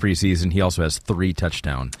passes this preseason. He also has 3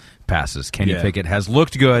 touchdown passes. Kenny Pickett has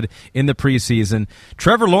looked good in the preseason.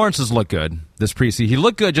 Trevor Lawrence has looked good this preseason. He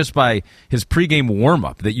looked good just by his pregame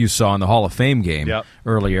warm-up that you saw in the Hall of Fame game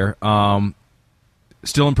earlier.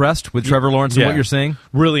 Still impressed with Trevor Lawrence and what you're seeing?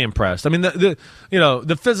 Really impressed.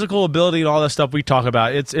 The physical ability and all that stuff we talk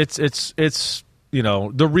about, it's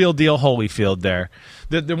the real deal Holyfield there.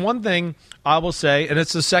 The one thing I will say, and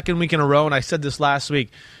it's the second week in a row, and I said this last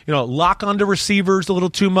week, lock onto receivers a little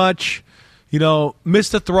too much.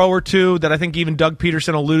 Missed a throw or two that I think even Doug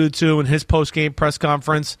Peterson alluded to in his post-game press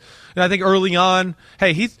conference. And I think early on,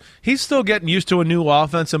 hey, he's still getting used to a new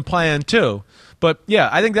offense and playing too. But, yeah,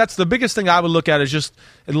 I think that's the biggest thing I would look at is just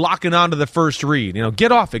locking on to the first read.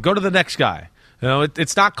 Get off it. Go to the next guy.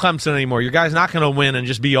 It's not Clemson anymore. Your guy's not going to win and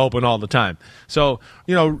just be open all the time. So,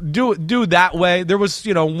 do that way. There was,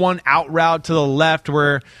 one out route to the left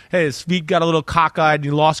where, hey, his feet got a little cockeyed and he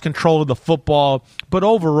lost control of the football. But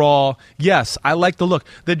overall, yes, I like the look.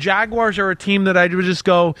 The Jaguars are a team that I would just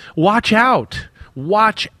go, watch out.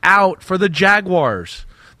 Watch out for the Jaguars.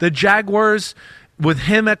 The Jaguars, with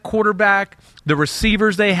him at quarterback, the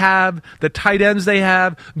receivers they have, the tight ends they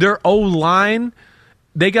have, their O-line,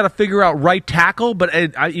 they got to figure out right tackle, but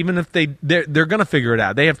even if they're going to figure it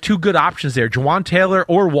out. They have 2 good options there. Jawan Taylor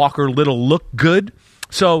or Walker Little look good.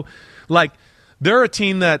 So, they're a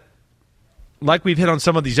team that, like we've hit on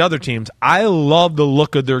some of these other teams, I love the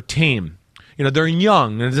look of their team. they're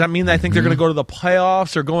young. Does that mean that I think they're going to go to the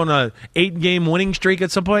playoffs or go on a 8-game winning streak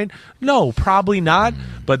at some point? No, probably not.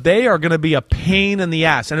 But they are going to be a pain in the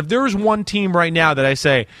ass. And if there is one team right now that I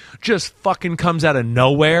say just fucking comes out of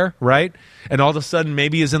nowhere, right? And all of a sudden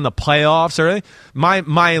maybe is in the playoffs or anything,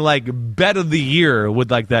 my like bet of the year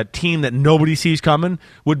with like that team that nobody sees coming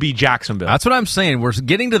would be Jacksonville. That's what I'm saying. We're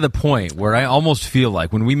getting to the point where I almost feel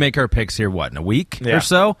like when we make our picks here, in a week or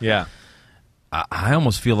so? Yeah. I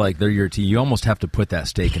almost feel like they're your team. You almost have to put that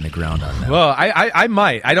stake in the ground on them. Well, I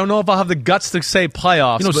might. I don't know if I'll have the guts to say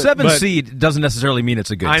playoffs. 7 seed doesn't necessarily mean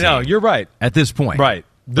it's a good team. I know. You're right. At this point. Right.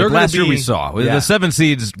 Last year we saw. The 7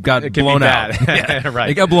 seeds got blown out. Yeah, right.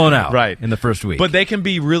 They got blown out right. in the first week. But they can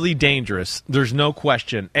be really dangerous. There's no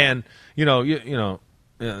question. And,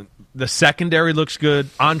 the secondary looks good.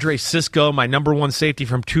 Andre Sisco, my number one safety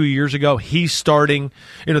from 2 years ago, he's starting.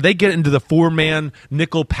 They get into the 4-man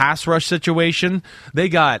nickel pass rush situation. They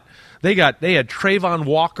had Trayvon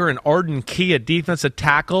Walker and Arden Key at defensive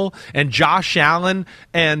tackle, and Josh Allen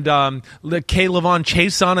and K'Lavon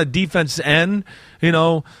Chase on a defense end.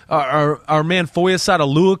 Our man Foyesade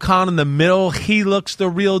Oluokun in the middle, he looks the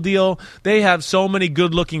real deal. They have so many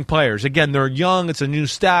good-looking players. Again, they're young. It's a new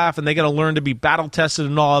staff, and they got to learn to be battle-tested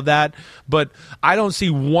and all of that. But I don't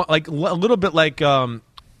see one, like a little bit like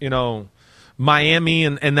Miami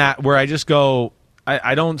and that, where I just go,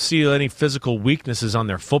 I don't see any physical weaknesses on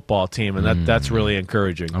their football team, and that's really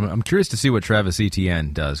encouraging. I'm curious to see what Travis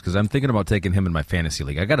Etienne does, because I'm thinking about taking him in my fantasy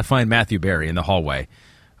league. I got to find Matthew Berry in the hallway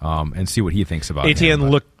and see what he thinks about him. Etienne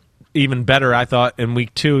looked even better, I thought, in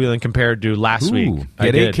week 2 than compared to last week. He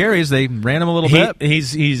had 8 carries. They ran him a little bit.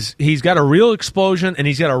 He's got a real explosion, and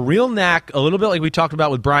he's got a real knack, a little bit like we talked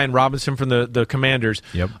about with Brian Robinson from the Commanders,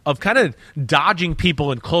 of kind of dodging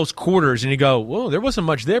people in close quarters, and you go, whoa, there wasn't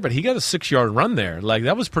much there, but he got a 6-yard run there. Like,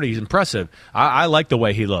 that was pretty impressive. I like the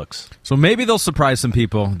way he looks. So maybe they'll surprise some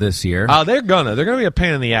people this year. They're gonna be a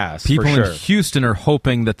pain in the ass. People for sure. in Houston are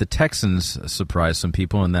hoping that the Texans surprise some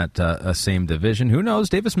people in that same division. Who knows?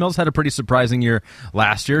 Davis Mills had a pretty surprising year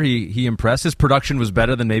last year. He impressed. His production was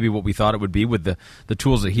better than maybe what we thought it would be with the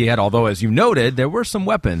tools that he had, although, as you noted, there were some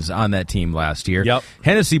weapons on that team last year. Yep.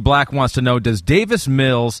 Hennessy Black wants to know, does Davis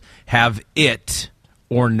Mills have it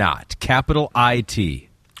or not? Capital IT.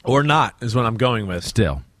 Or not is what I'm going with.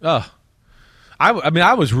 Still. I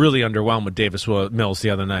was really underwhelmed with Davis Mills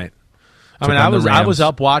the other night. I was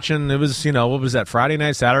up watching. It was, what was that, Friday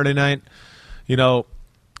night, Saturday night?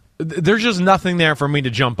 There's just nothing there for me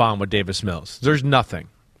to jump on with Davis Mills. There's nothing.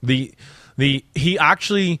 He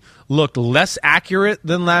actually looked less accurate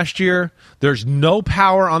than last year. There's no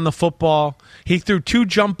power on the football. He threw 2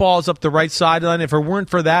 jump balls up the right sideline. If it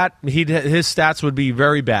weren't for that, his stats would be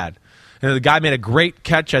very bad. The guy made a great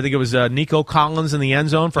catch. I think it was Nico Collins in the end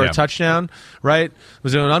zone for a touchdown, right? It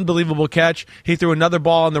was an unbelievable catch. He threw another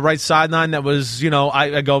ball on the right sideline that was,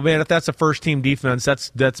 I go, man, if that's a first-team defense,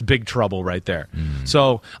 that's big trouble right there.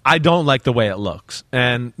 So I don't like the way it looks.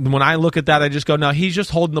 And when I look at that, I just go, no, he's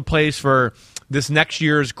just holding the place for this next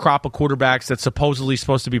year's crop of quarterbacks that's supposedly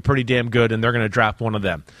supposed to be pretty damn good, and they're going to draft one of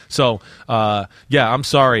them. So, I'm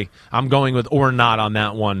sorry. I'm going with or not on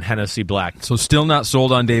that one, Hennessy Black. So still not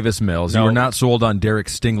sold on Davis Mills. No. You were not sold on Derek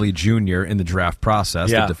Stingley Jr. in the draft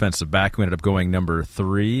process, the defensive back who ended up going number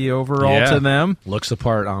 3 overall to them. Looks the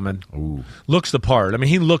part, Ahmed. Ooh. Looks the part. I mean,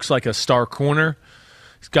 he looks like a star corner.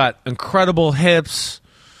 He's got incredible hips,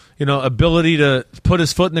 ability to put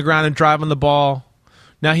his foot in the ground and drive on the ball.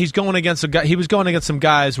 Now he was going against some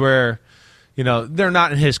guys where, they're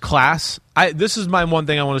not in his class. This is my one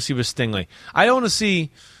thing I want to see with Stingley. I want to see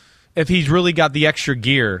if he's really got the extra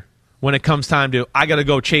gear when it comes time to, I got to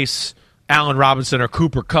go chase Allen Robinson or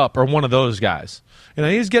Cooper Kupp or one of those guys.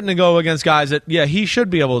 He's getting to go against guys that, he should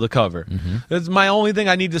be able to cover. That's my only thing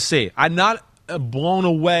I need to see. I'm not blown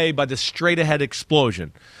away by the straight-ahead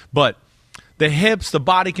explosion, but the hips, the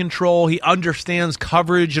body control, he understands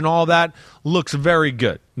coverage and all that, looks very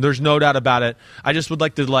good. There's no doubt about it. I just would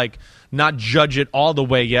like to, not judge it all the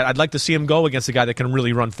way yet. I'd like to see him go against a guy that can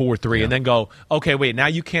really run 4.3 and then go, okay, wait, now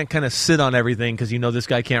you can't kind of sit on everything because this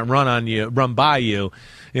guy can't run by you.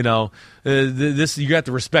 You have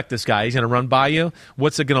to respect this guy. He's going to run by you.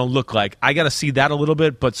 What's it going to look like? I got to see that a little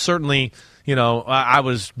bit, but certainly, I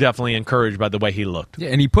was definitely encouraged by the way he looked. Yeah,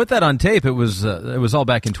 and he put that on tape. It was all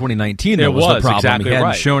back in 2019. It was the problem. Exactly he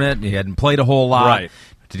hadn't shown it. He hadn't played a whole lot. Right.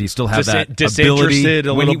 Did he still have that ability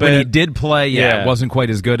when he did play? It wasn't quite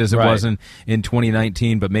as good as it was in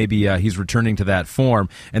 2019, but maybe he's returning to that form.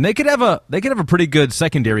 And they could have a pretty good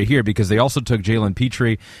secondary here because they also took Jalen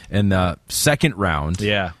Petrie in the second round.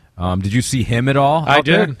 Yeah. Did you see him at all? I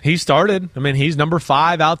did. There? He started. I mean, he's number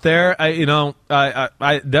 5 out there.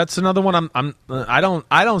 That's another one. I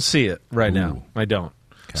don't see it right now. I don't.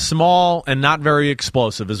 Okay. Small and not very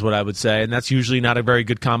explosive is what I would say, and that's usually not a very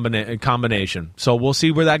good combination. So we'll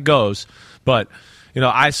see where that goes. But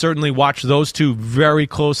I certainly watched those two very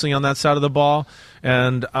closely on that side of the ball,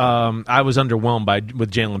 and I was underwhelmed with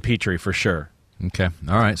Jalen Petrie for sure. Okay.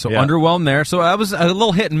 All right. So underwhelmed there. So that was a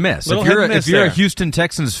little hit and miss. If you're a Houston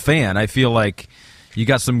Texans fan, I feel like you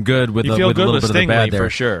got some good with a little bit of the bad there. For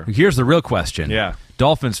sure. Here's the real question. Yeah.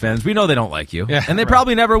 Dolphins fans, we know they don't like you, and they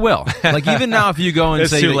probably never will. Like even now, if you go and it's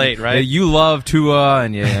say too late, right? You love Tua,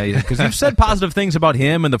 and because you've said positive things about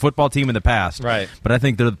him and the football team in the past, right? But I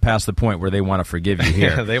think they're past the point where they want to forgive you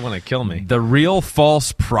here. They want to kill me. The real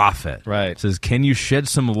false prophet, right? Says, can you shed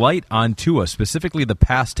some light on Tua, specifically the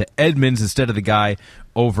pass to Edmonds instead of the guy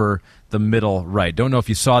over the middle right? Don't know if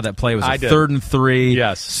you saw that play. It was a 3rd and 3.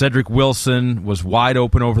 Yes. Cedric Wilson was wide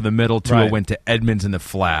open over the middle. Tua went to Edmonds in the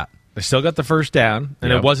flat. They still got the first down,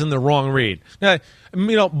 and it wasn't the wrong read. Now,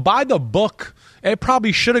 by the book, it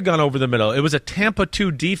probably should have gone over the middle. It was a Tampa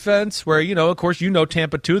 2 defense where, of course,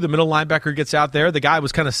 Tampa 2. The middle linebacker gets out there. The guy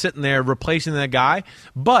was kind of sitting there replacing that guy.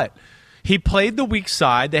 But he played the weak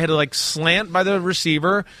side. They had to, slant by the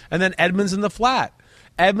receiver, and then Edmonds in the flat.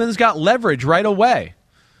 Edmonds got leverage right away.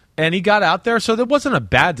 And he got out there, so that wasn't a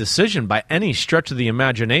bad decision by any stretch of the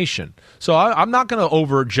imagination. So I'm not going to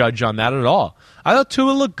overjudge on that at all. I thought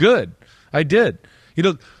Tua looked good. I did.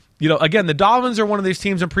 Again, the Dolphins are one of these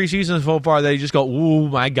teams in preseason so far. They just go, "Ooh,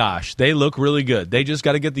 my gosh, they look really good." They just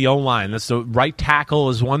got to get the O-line. That's the right tackle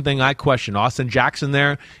is one thing I question. Austin Jackson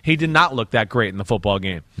there, he did not look that great in the football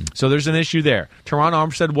game. So there's an issue there. Teron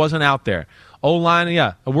Armstead wasn't out there. O-line,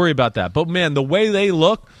 I worry about that. But man, the way they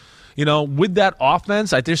look. With that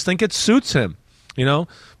offense, I just think it suits him.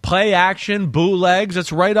 Play action, bootlegs,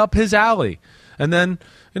 it's right up his alley. And then,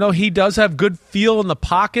 he does have good feel in the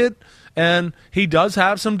pocket, and he does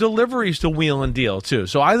have some deliveries to wheel and deal, too.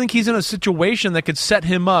 So I think he's in a situation that could set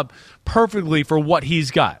him up perfectly for what he's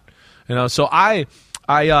got. So I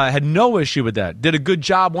had no issue with that. Did a good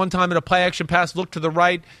job one time in a play action pass, looked to the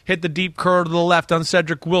right, hit the deep curl to the left on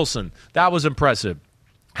Cedric Wilson. That was impressive.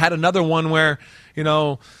 Had another one where,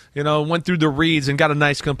 went through the reads and got a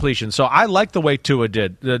nice completion. So I like the way Tua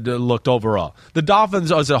looked overall. The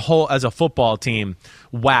Dolphins as a whole, as a football team,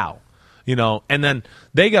 wow. And then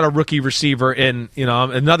they got a rookie receiver in,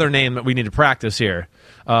 another name that we need to practice here.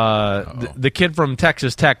 The kid from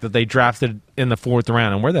Texas Tech that they drafted in the 4th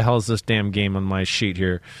round. And where the hell is this damn game on my sheet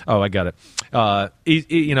here? Oh, I got it.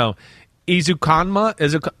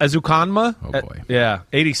 Ezukanma? Oh, boy. Yeah,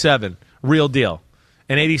 87. Real deal.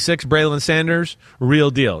 And 86, Braylon Sanders, real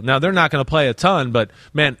deal. Now, they're not going to play a ton, but,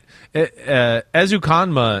 man,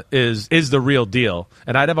 Ezukanma is the real deal.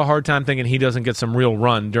 And I'd have a hard time thinking he doesn't get some real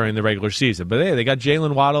run during the regular season. But, hey, they got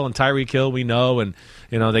Jalen Waddle and Tyreek Hill, we know. And,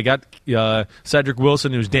 they got Cedric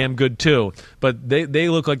Wilson, who's damn good, too. But they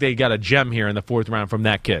look like they got a gem here in the 4th round from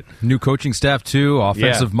that kid. New coaching staff, too,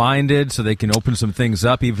 offensive-minded, so they can open some things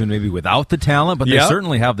up, even maybe without the talent. But they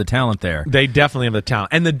certainly have the talent there. They definitely have the talent.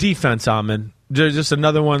 And the defense, Amon. There's just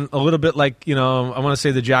another one, a little bit like, I want to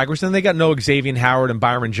say the Jaguars. And they got no Xavier Howard and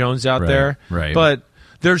Byron Jones out there. Right. But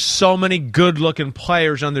there's so many good-looking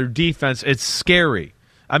players on their defense. It's scary.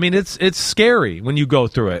 I mean, it's scary when you go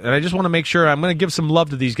through it. And I just want to make sure I'm going to give some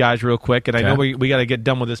love to these guys real quick. And I know we got to get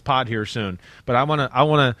done with this pod here soon. But I want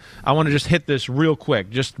to just hit this real quick.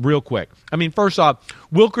 I mean, first off,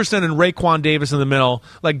 Wilkerson and Raekwon Davis in the middle.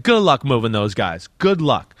 Good luck moving those guys. Good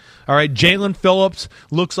luck. All right, Jalen Phillips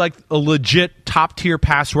looks like a legit top-tier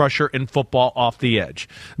pass rusher in football off the edge.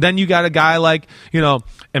 Then you got a guy like,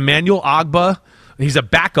 Emmanuel Ogbah. He's a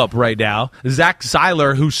backup right now. Zach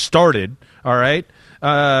Seiler, who started, all right?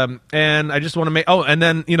 And I just want to make and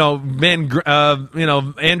then Andrew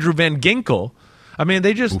Van Ginkel. I mean,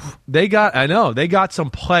 they got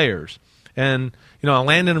some players. And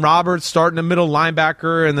Landon Roberts starting a middle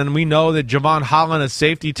linebacker, and then we know that Javon Holland as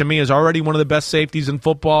safety, to me, is already one of the best safeties in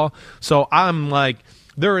football. So I'm like,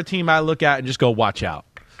 they're a team I look at and just go, watch out.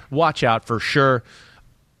 Watch out for sure.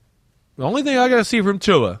 The only thing I got to see from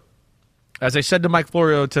Tua, as I said to Mike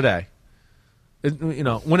Florio today,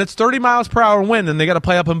 when it's 30 miles per hour wind and they got to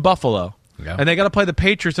play up in Buffalo, and they got to play the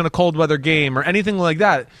Patriots in a cold weather game or anything like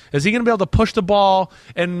that, is he going to be able to push the ball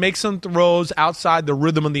and make some throws outside the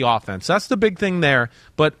rhythm of the offense? That's the big thing there.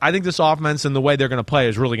 But I think this offense and the way they're going to play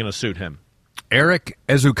is really going to suit him. Eric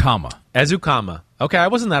Ezukanma. Okay, I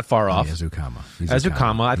wasn't that far off.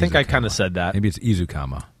 Ezukanma. I think I kind of said that. Maybe it's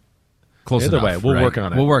Izukama. Close Either enough. Way, we'll work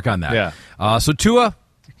on it. We'll work on that. Yeah. So Tua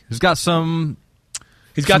has got some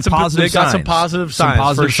He's got some positive signs. Some positive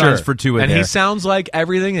signs for Tua. And there. He sounds like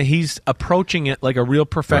everything, and he's approaching it like a real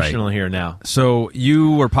professional here now. So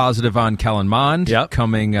you were positive on Kellen Mond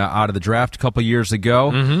coming out of the draft a couple years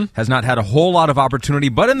ago. Has not had a whole lot of opportunity,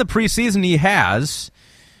 but in the preseason he has.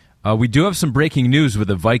 We do have some breaking news with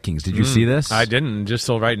the Vikings. Did you see this? I didn't. Just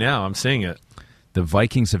till right now, I'm seeing it. The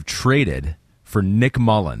Vikings have traded for Nick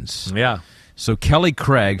Mullins. Yeah. So Kelly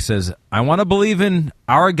Craig says, I want to believe in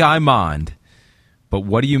our guy Mond. But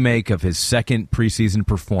what do you make of his second preseason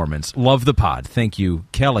performance? Love the pod. Thank you,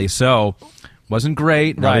 Kelly. So, wasn't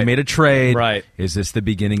great. Now they made a trade. Right. Is this the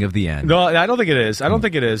beginning of the end? No, I don't think it is. I don't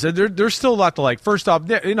think it is. There's still a lot to like. First off,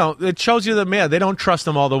 it shows you that, man, they don't trust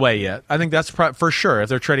him all the way yet. I think that's for sure if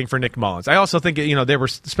they're trading for Nick Mullins. I also think, they were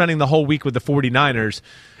spending the whole week with the 49ers,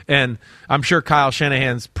 and I'm sure Kyle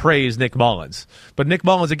Shanahan's praised Nick Mullins. But Nick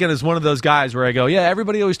Mullins, again, is one of those guys where I go, yeah,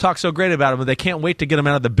 everybody always talks so great about him, but they can't wait to get him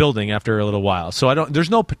out of the building after a little while. So there's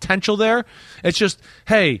no potential there. It's just,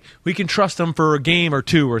 hey, we can trust him for a game or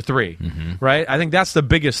two or three, right? I think that's the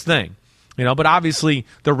biggest thing. But obviously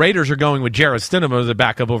the Raiders are going with Jarrett Stidham as the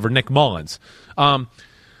backup over Nick Mullins.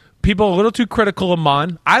 People are a little too critical of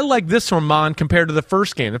Mond. I like this from Mond compared to the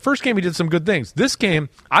first game. The first game, he did some good things. This game,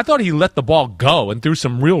 I thought he let the ball go and threw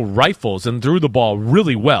some real rifles and threw the ball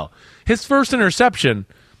really well. His first interception,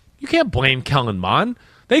 you can't blame Kellen Mond.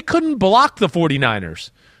 They couldn't block the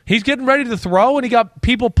 49ers. He's getting ready to throw, and he got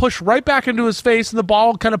people pushed right back into his face, and the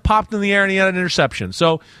ball kind of popped in the air, and he had an interception.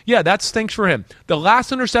 So, yeah, that stinks for him. The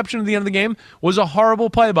last interception at the end of the game was a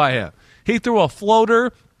horrible play by him. He threw a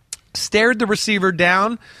floater, stared the receiver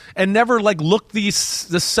down, and never looked the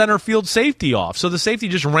center field safety off. So the safety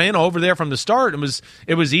just ran over there from the start.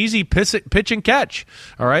 It was easy pitch and catch.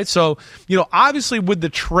 All right. So obviously with the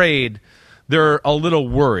trade, they're a little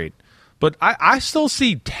worried, but I still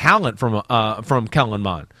see talent from Kellen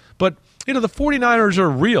Mond. But the 49ers are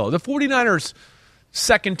real. The 49ers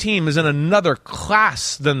second team is in another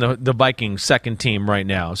class than the Vikings second team right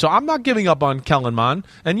now. So I'm not giving up on Kellen Mond.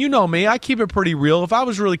 And you know me, I keep it pretty real. If I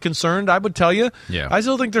was really concerned, I would tell you. Yeah. I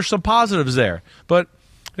still think there's some positives there. But,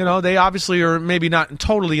 they obviously are maybe not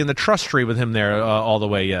totally in the trust tree with him there all the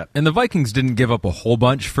way yet. And the Vikings didn't give up a whole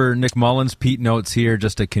bunch for Nick Mullins. Pete notes here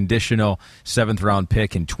just a conditional 7th-round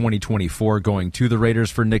pick in 2024 going to the Raiders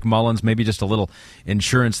for Nick Mullins. Maybe just a little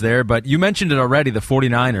insurance there. But you mentioned it already, the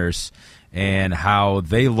 49ers. And how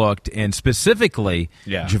they looked, and specifically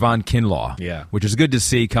Javon Kinlaw, which is good to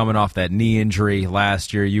see coming off that knee injury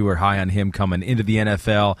last year. You were high on him coming into the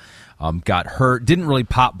NFL, got hurt, didn't really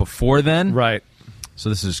pop before then. Right. So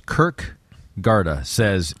this is Kirk Garda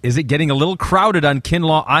says, is it getting a little crowded on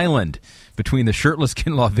Kinlaw Island between the shirtless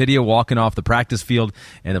Kinlaw video walking off the practice field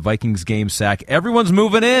and the Vikings game sack? Everyone's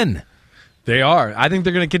moving in. They are. I think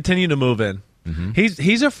they're going to continue to move in.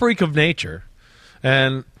 He's a freak of nature,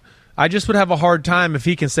 and I just would have a hard time if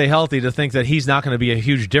he can stay healthy to think that he's not going to be a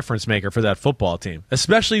huge difference maker for that football team,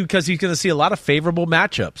 especially because he's going to see a lot of favorable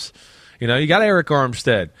matchups. You got Eric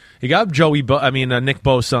Armstead. You got Nick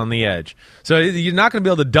Bosa on the edge. So you're not going to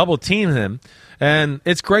be able to double team him, and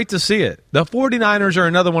it's great to see it. The 49ers are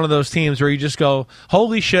another one of those teams where you just go,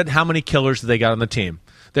 holy shit, how many killers do they got on the team?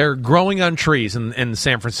 They're growing on trees in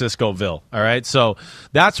San Franciscoville, all right? So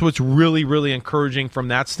that's what's really, really encouraging from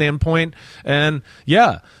that standpoint. And,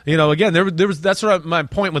 again, that's what my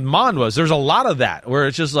point with Mond was. There's a lot of that where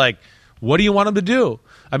it's just like, what do you want him to do?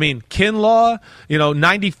 I mean, Kinlaw,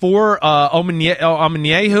 94,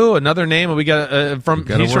 Omenyehu, another name we got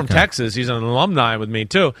he's from Texas. He's an alumni with me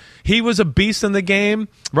too. He was a beast in the game.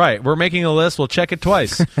 Right, we're making a list. We'll check it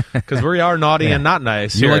twice because we are naughty and not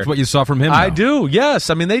nice. You here. liked what you saw from him? I do. Yes,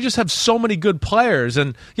 I mean they just have so many good players,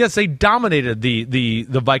 and yes, they dominated the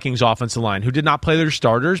Vikings offensive line, who did not play their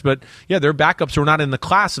starters, but their backups were not in the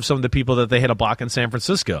class of some of the people that they hit a block in San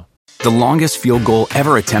Francisco. The longest field goal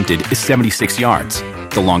ever attempted is 76 yards.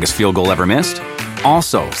 The longest field goal ever missed?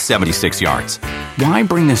 Also 76 yards. Why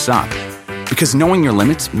bring this up? Because knowing your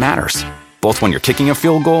limits matters, both when you're kicking a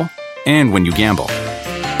field goal and when you gamble.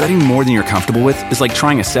 Betting more than you're comfortable with is like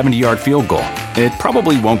trying a 70-yard field goal. It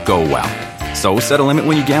probably won't go well. So set a limit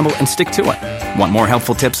when you gamble and stick to it. Want more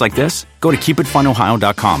helpful tips like this? Go to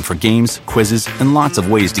keepitfunohio.com for games, quizzes, and lots of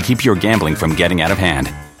ways to keep your gambling from getting out of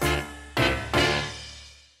hand.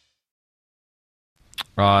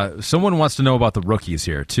 Someone wants to know about the rookies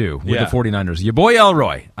here, too, with the 49ers. Your boy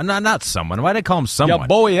Elroy. Not someone. Why did I call him someone? Your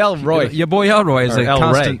boy Elroy. Your boy Elroy is a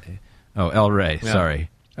constant... Ray. Oh, Elroy. Yeah.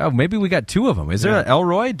 Sorry. Oh, maybe we got two of them. Is there an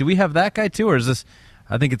Elroy? Do we have that guy, too, or is this...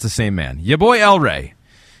 I think it's the same man. Your boy Elroy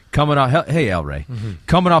Coming off, hey, El Ray,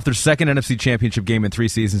 coming off their second NFC Championship game in 3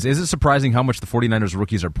 seasons, is it surprising how much the 49ers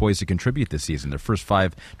rookies are poised to contribute this season? Their first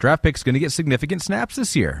 5 draft picks going to get significant snaps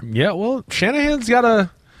this year. Yeah, well, Shanahan's got an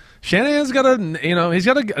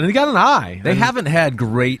eye. They haven't had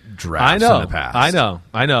great drafts in the past.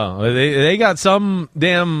 I know. They got some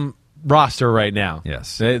damn roster right now.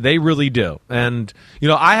 Yes. They really do. And,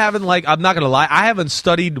 I'm not going to lie, I haven't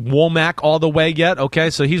studied Womack all the way yet, okay?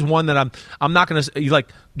 So he's one that I'm not going to,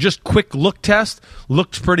 just quick look test,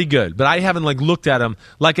 looks pretty good. But I haven't, looked at him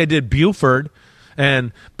like I did Buford.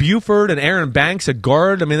 And Buford and Aaron Banks at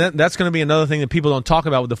guard, I mean, that's going to be another thing that people don't talk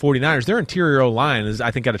about with the 49ers. Their interior O-line has,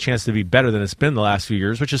 I think, got a chance to be better than it's been the last few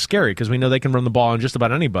years, which is scary because we know they can run the ball on just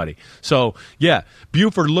about anybody. So, yeah,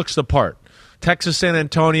 Buford looks the part. Texas San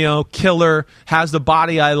Antonio, killer, has the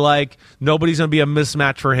body I like. Nobody's going to be a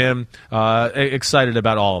mismatch for him. Excited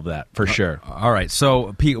about all of that, for sure. All right,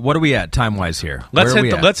 so, Pete, what are we at time-wise here?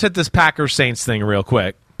 Let's hit this Packers-Saints thing real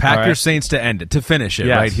quick. Saints to end it, to finish it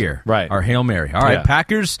right here. Right. Our Hail Mary. All right,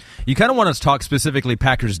 Packers, you kind of want us to talk specifically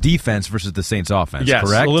Packers defense versus the Saints offense, correct?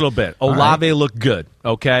 Yes, a little bit. Olave looked good,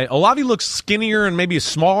 okay? Olave looks skinnier and maybe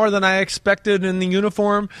smaller than I expected in the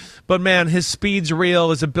uniform, but, man, his speed's real,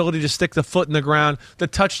 his ability to stick the foot in the ground, the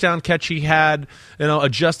touchdown catch he had,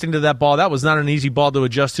 adjusting to that ball, that was not an easy ball to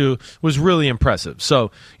adjust to, was really impressive. So,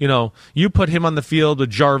 you put him on the field with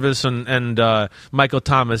Jarvis and Michael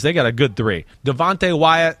Thomas, they got a good 3. Devontae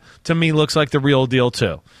Wyatt, to me, looks like the real deal,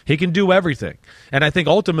 too. He can do everything. And I think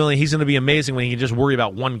ultimately he's going to be amazing when he can just worry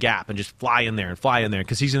about one gap and just fly in there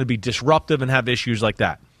because he's going to be disruptive and have issues like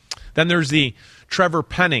that. Then there's the Trevor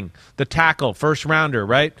Penning, the tackle, first rounder,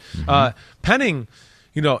 right? Penning,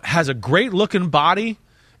 has a great-looking body,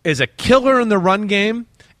 is a killer in the run game,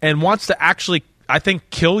 and wants to actually, I think,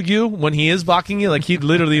 kill you when he is blocking you. Like, he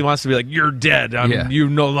literally wants to be like, you're dead. You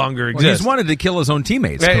no longer exist. Well, he's wanted to kill his own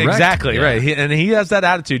teammates, correct? Exactly, right. And he has that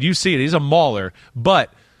attitude. You see it. He's a mauler.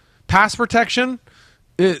 But pass protection,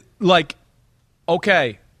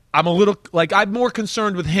 okay, I'm more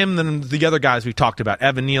concerned with him than the other guys we've talked about,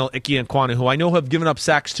 Evan Neal, Ike Ekwonu, who I know have given up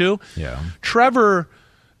sacks too. Yeah. Trevor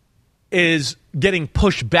is getting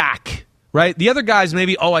pushed back. Right? The other guys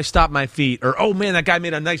maybe, I stopped my feet, or, oh, man, that guy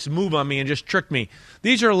made a nice move on me and just tricked me.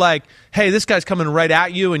 These are like, hey, this guy's coming right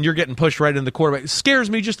at you and you're getting pushed right in the quarterback. It scares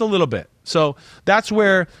me just a little bit. So that's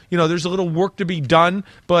where, there's a little work to be done,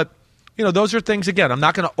 but those are things, again, I'm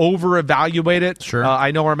not going to over-evaluate it. Sure.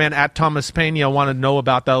 I know our man at Thomas Pena wanted to know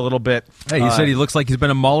about that a little bit. Hey, you said he looks like he's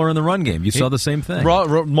been a mauler in the run game. You saw the same thing.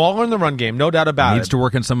 Mauler in the run game, no doubt about it. Needs to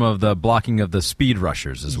work on some of the blocking of the speed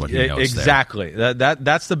rushers is what he knows. Exactly.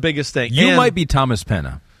 That's the biggest thing. You might be Thomas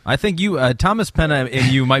Pena. I think you, Thomas Pena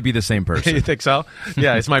and you might be the same person. You think so?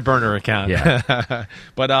 Yeah, it's my burner account. Yeah.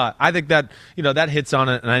 But I think that, that hits on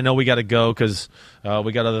it, and I know we got to go because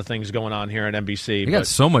we got other things going on here at NBC. We got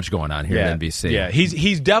so much going on here at NBC. Yeah,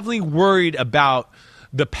 he's definitely worried about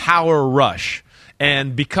the power rush.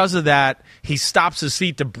 And because of that, he stops his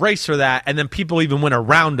seat to brace for that, and then people even went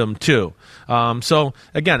around him too. So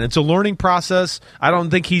again, it's a learning process. I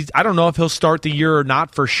don't know if he'll start the year or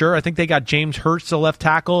not for sure. I think they got James Hurts, the left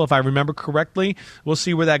tackle, if I remember correctly. We'll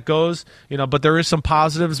see where that goes. But there is some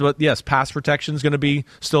positives. But yes, pass protection is going to be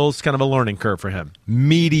still kind of a learning curve for him.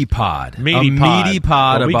 Meaty pod. Meaty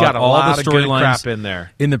pod. Well, we about got a all lot the of good storylines crap in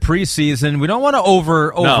there in the preseason. We don't want to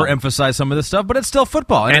overemphasize some of this stuff, but it's still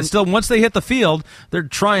football, and it's still, once they hit the field, they're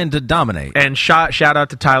trying to dominate. And shout out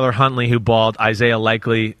to Tyler Huntley, who balled, Isaiah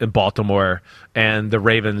Likely in Baltimore, and the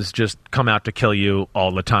Ravens just come out to kill you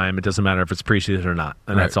all the time. It doesn't matter if it's preseason or not,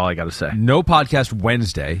 and that's all I got to say. No podcast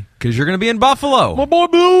Wednesday because you're going to be in Buffalo. My boy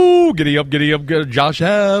Blue, giddy up, Josh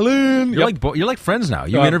Allen. You're like friends now.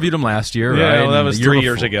 You interviewed him last year, yeah, right? Well, that was 3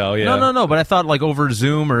 years ago. Yeah. No, but I thought over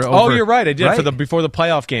Zoom or over. You're right. I did before the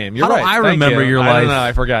playoff game. You're right. I remember your life. I don't know.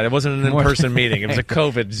 I forgot. It wasn't an in-person meeting. It was a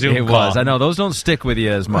COVID Zoom call. It was. I know those don't stick with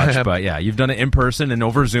you as much, but yeah, you've done it in person and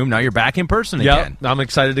over Zoom. Now you're back in person again. I'm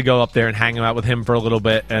excited to go up there and hang out with him for a little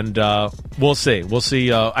bit, and we'll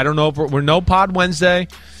see. I don't know if we're no pod Wednesday,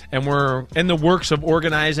 and we're in the works of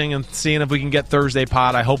organizing and seeing if we can get Thursday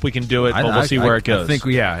pod. I hope we can do it, but we'll see where it goes. I think,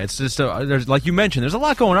 it's just there's, like you mentioned, there's a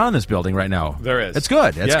lot going on in this building right now. There is. It's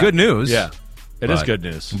good. It's good news. Yeah. It is good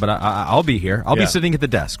news. But I'll be here. I'll be sitting at the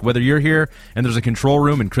desk. Whether you're here and there's a control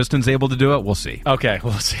room and Kristen's able to do it, we'll see. Okay,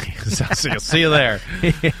 we'll see. See you there.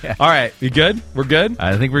 Yeah. All right, you good? We're good?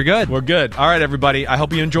 I think we're good. We're good. All right, everybody. I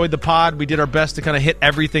hope you enjoyed the pod. We did our best to kind of hit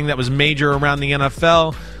everything that was major around the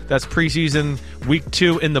NFL. That's preseason week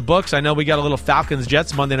 2 in the books. I know we got a little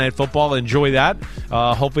Falcons-Jets Monday Night Football. Enjoy that.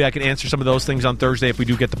 Hopefully I can answer some of those things on Thursday if we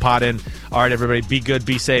do get the pod in. All right, everybody. Be good.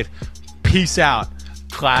 Be safe. Peace out.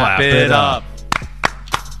 Clap it up.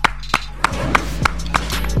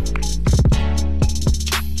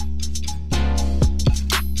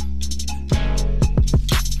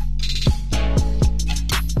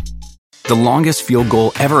 The longest field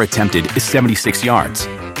goal ever attempted is 76 yards.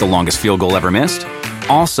 The longest field goal ever missed?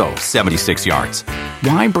 Also 76 yards.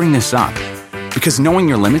 Why bring this up? Because knowing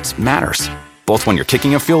your limits matters, both when you're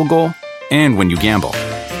kicking a field goal and when you gamble.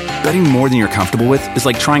 Betting more than you're comfortable with is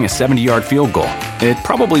like trying a 70-yard field goal. It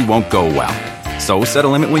probably won't go well. So set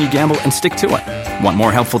a limit when you gamble and stick to it. Want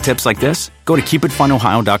more helpful tips like this? Go to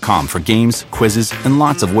keepitfunohio.com for games, quizzes, and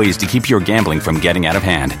lots of ways to keep your gambling from getting out of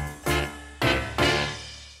hand.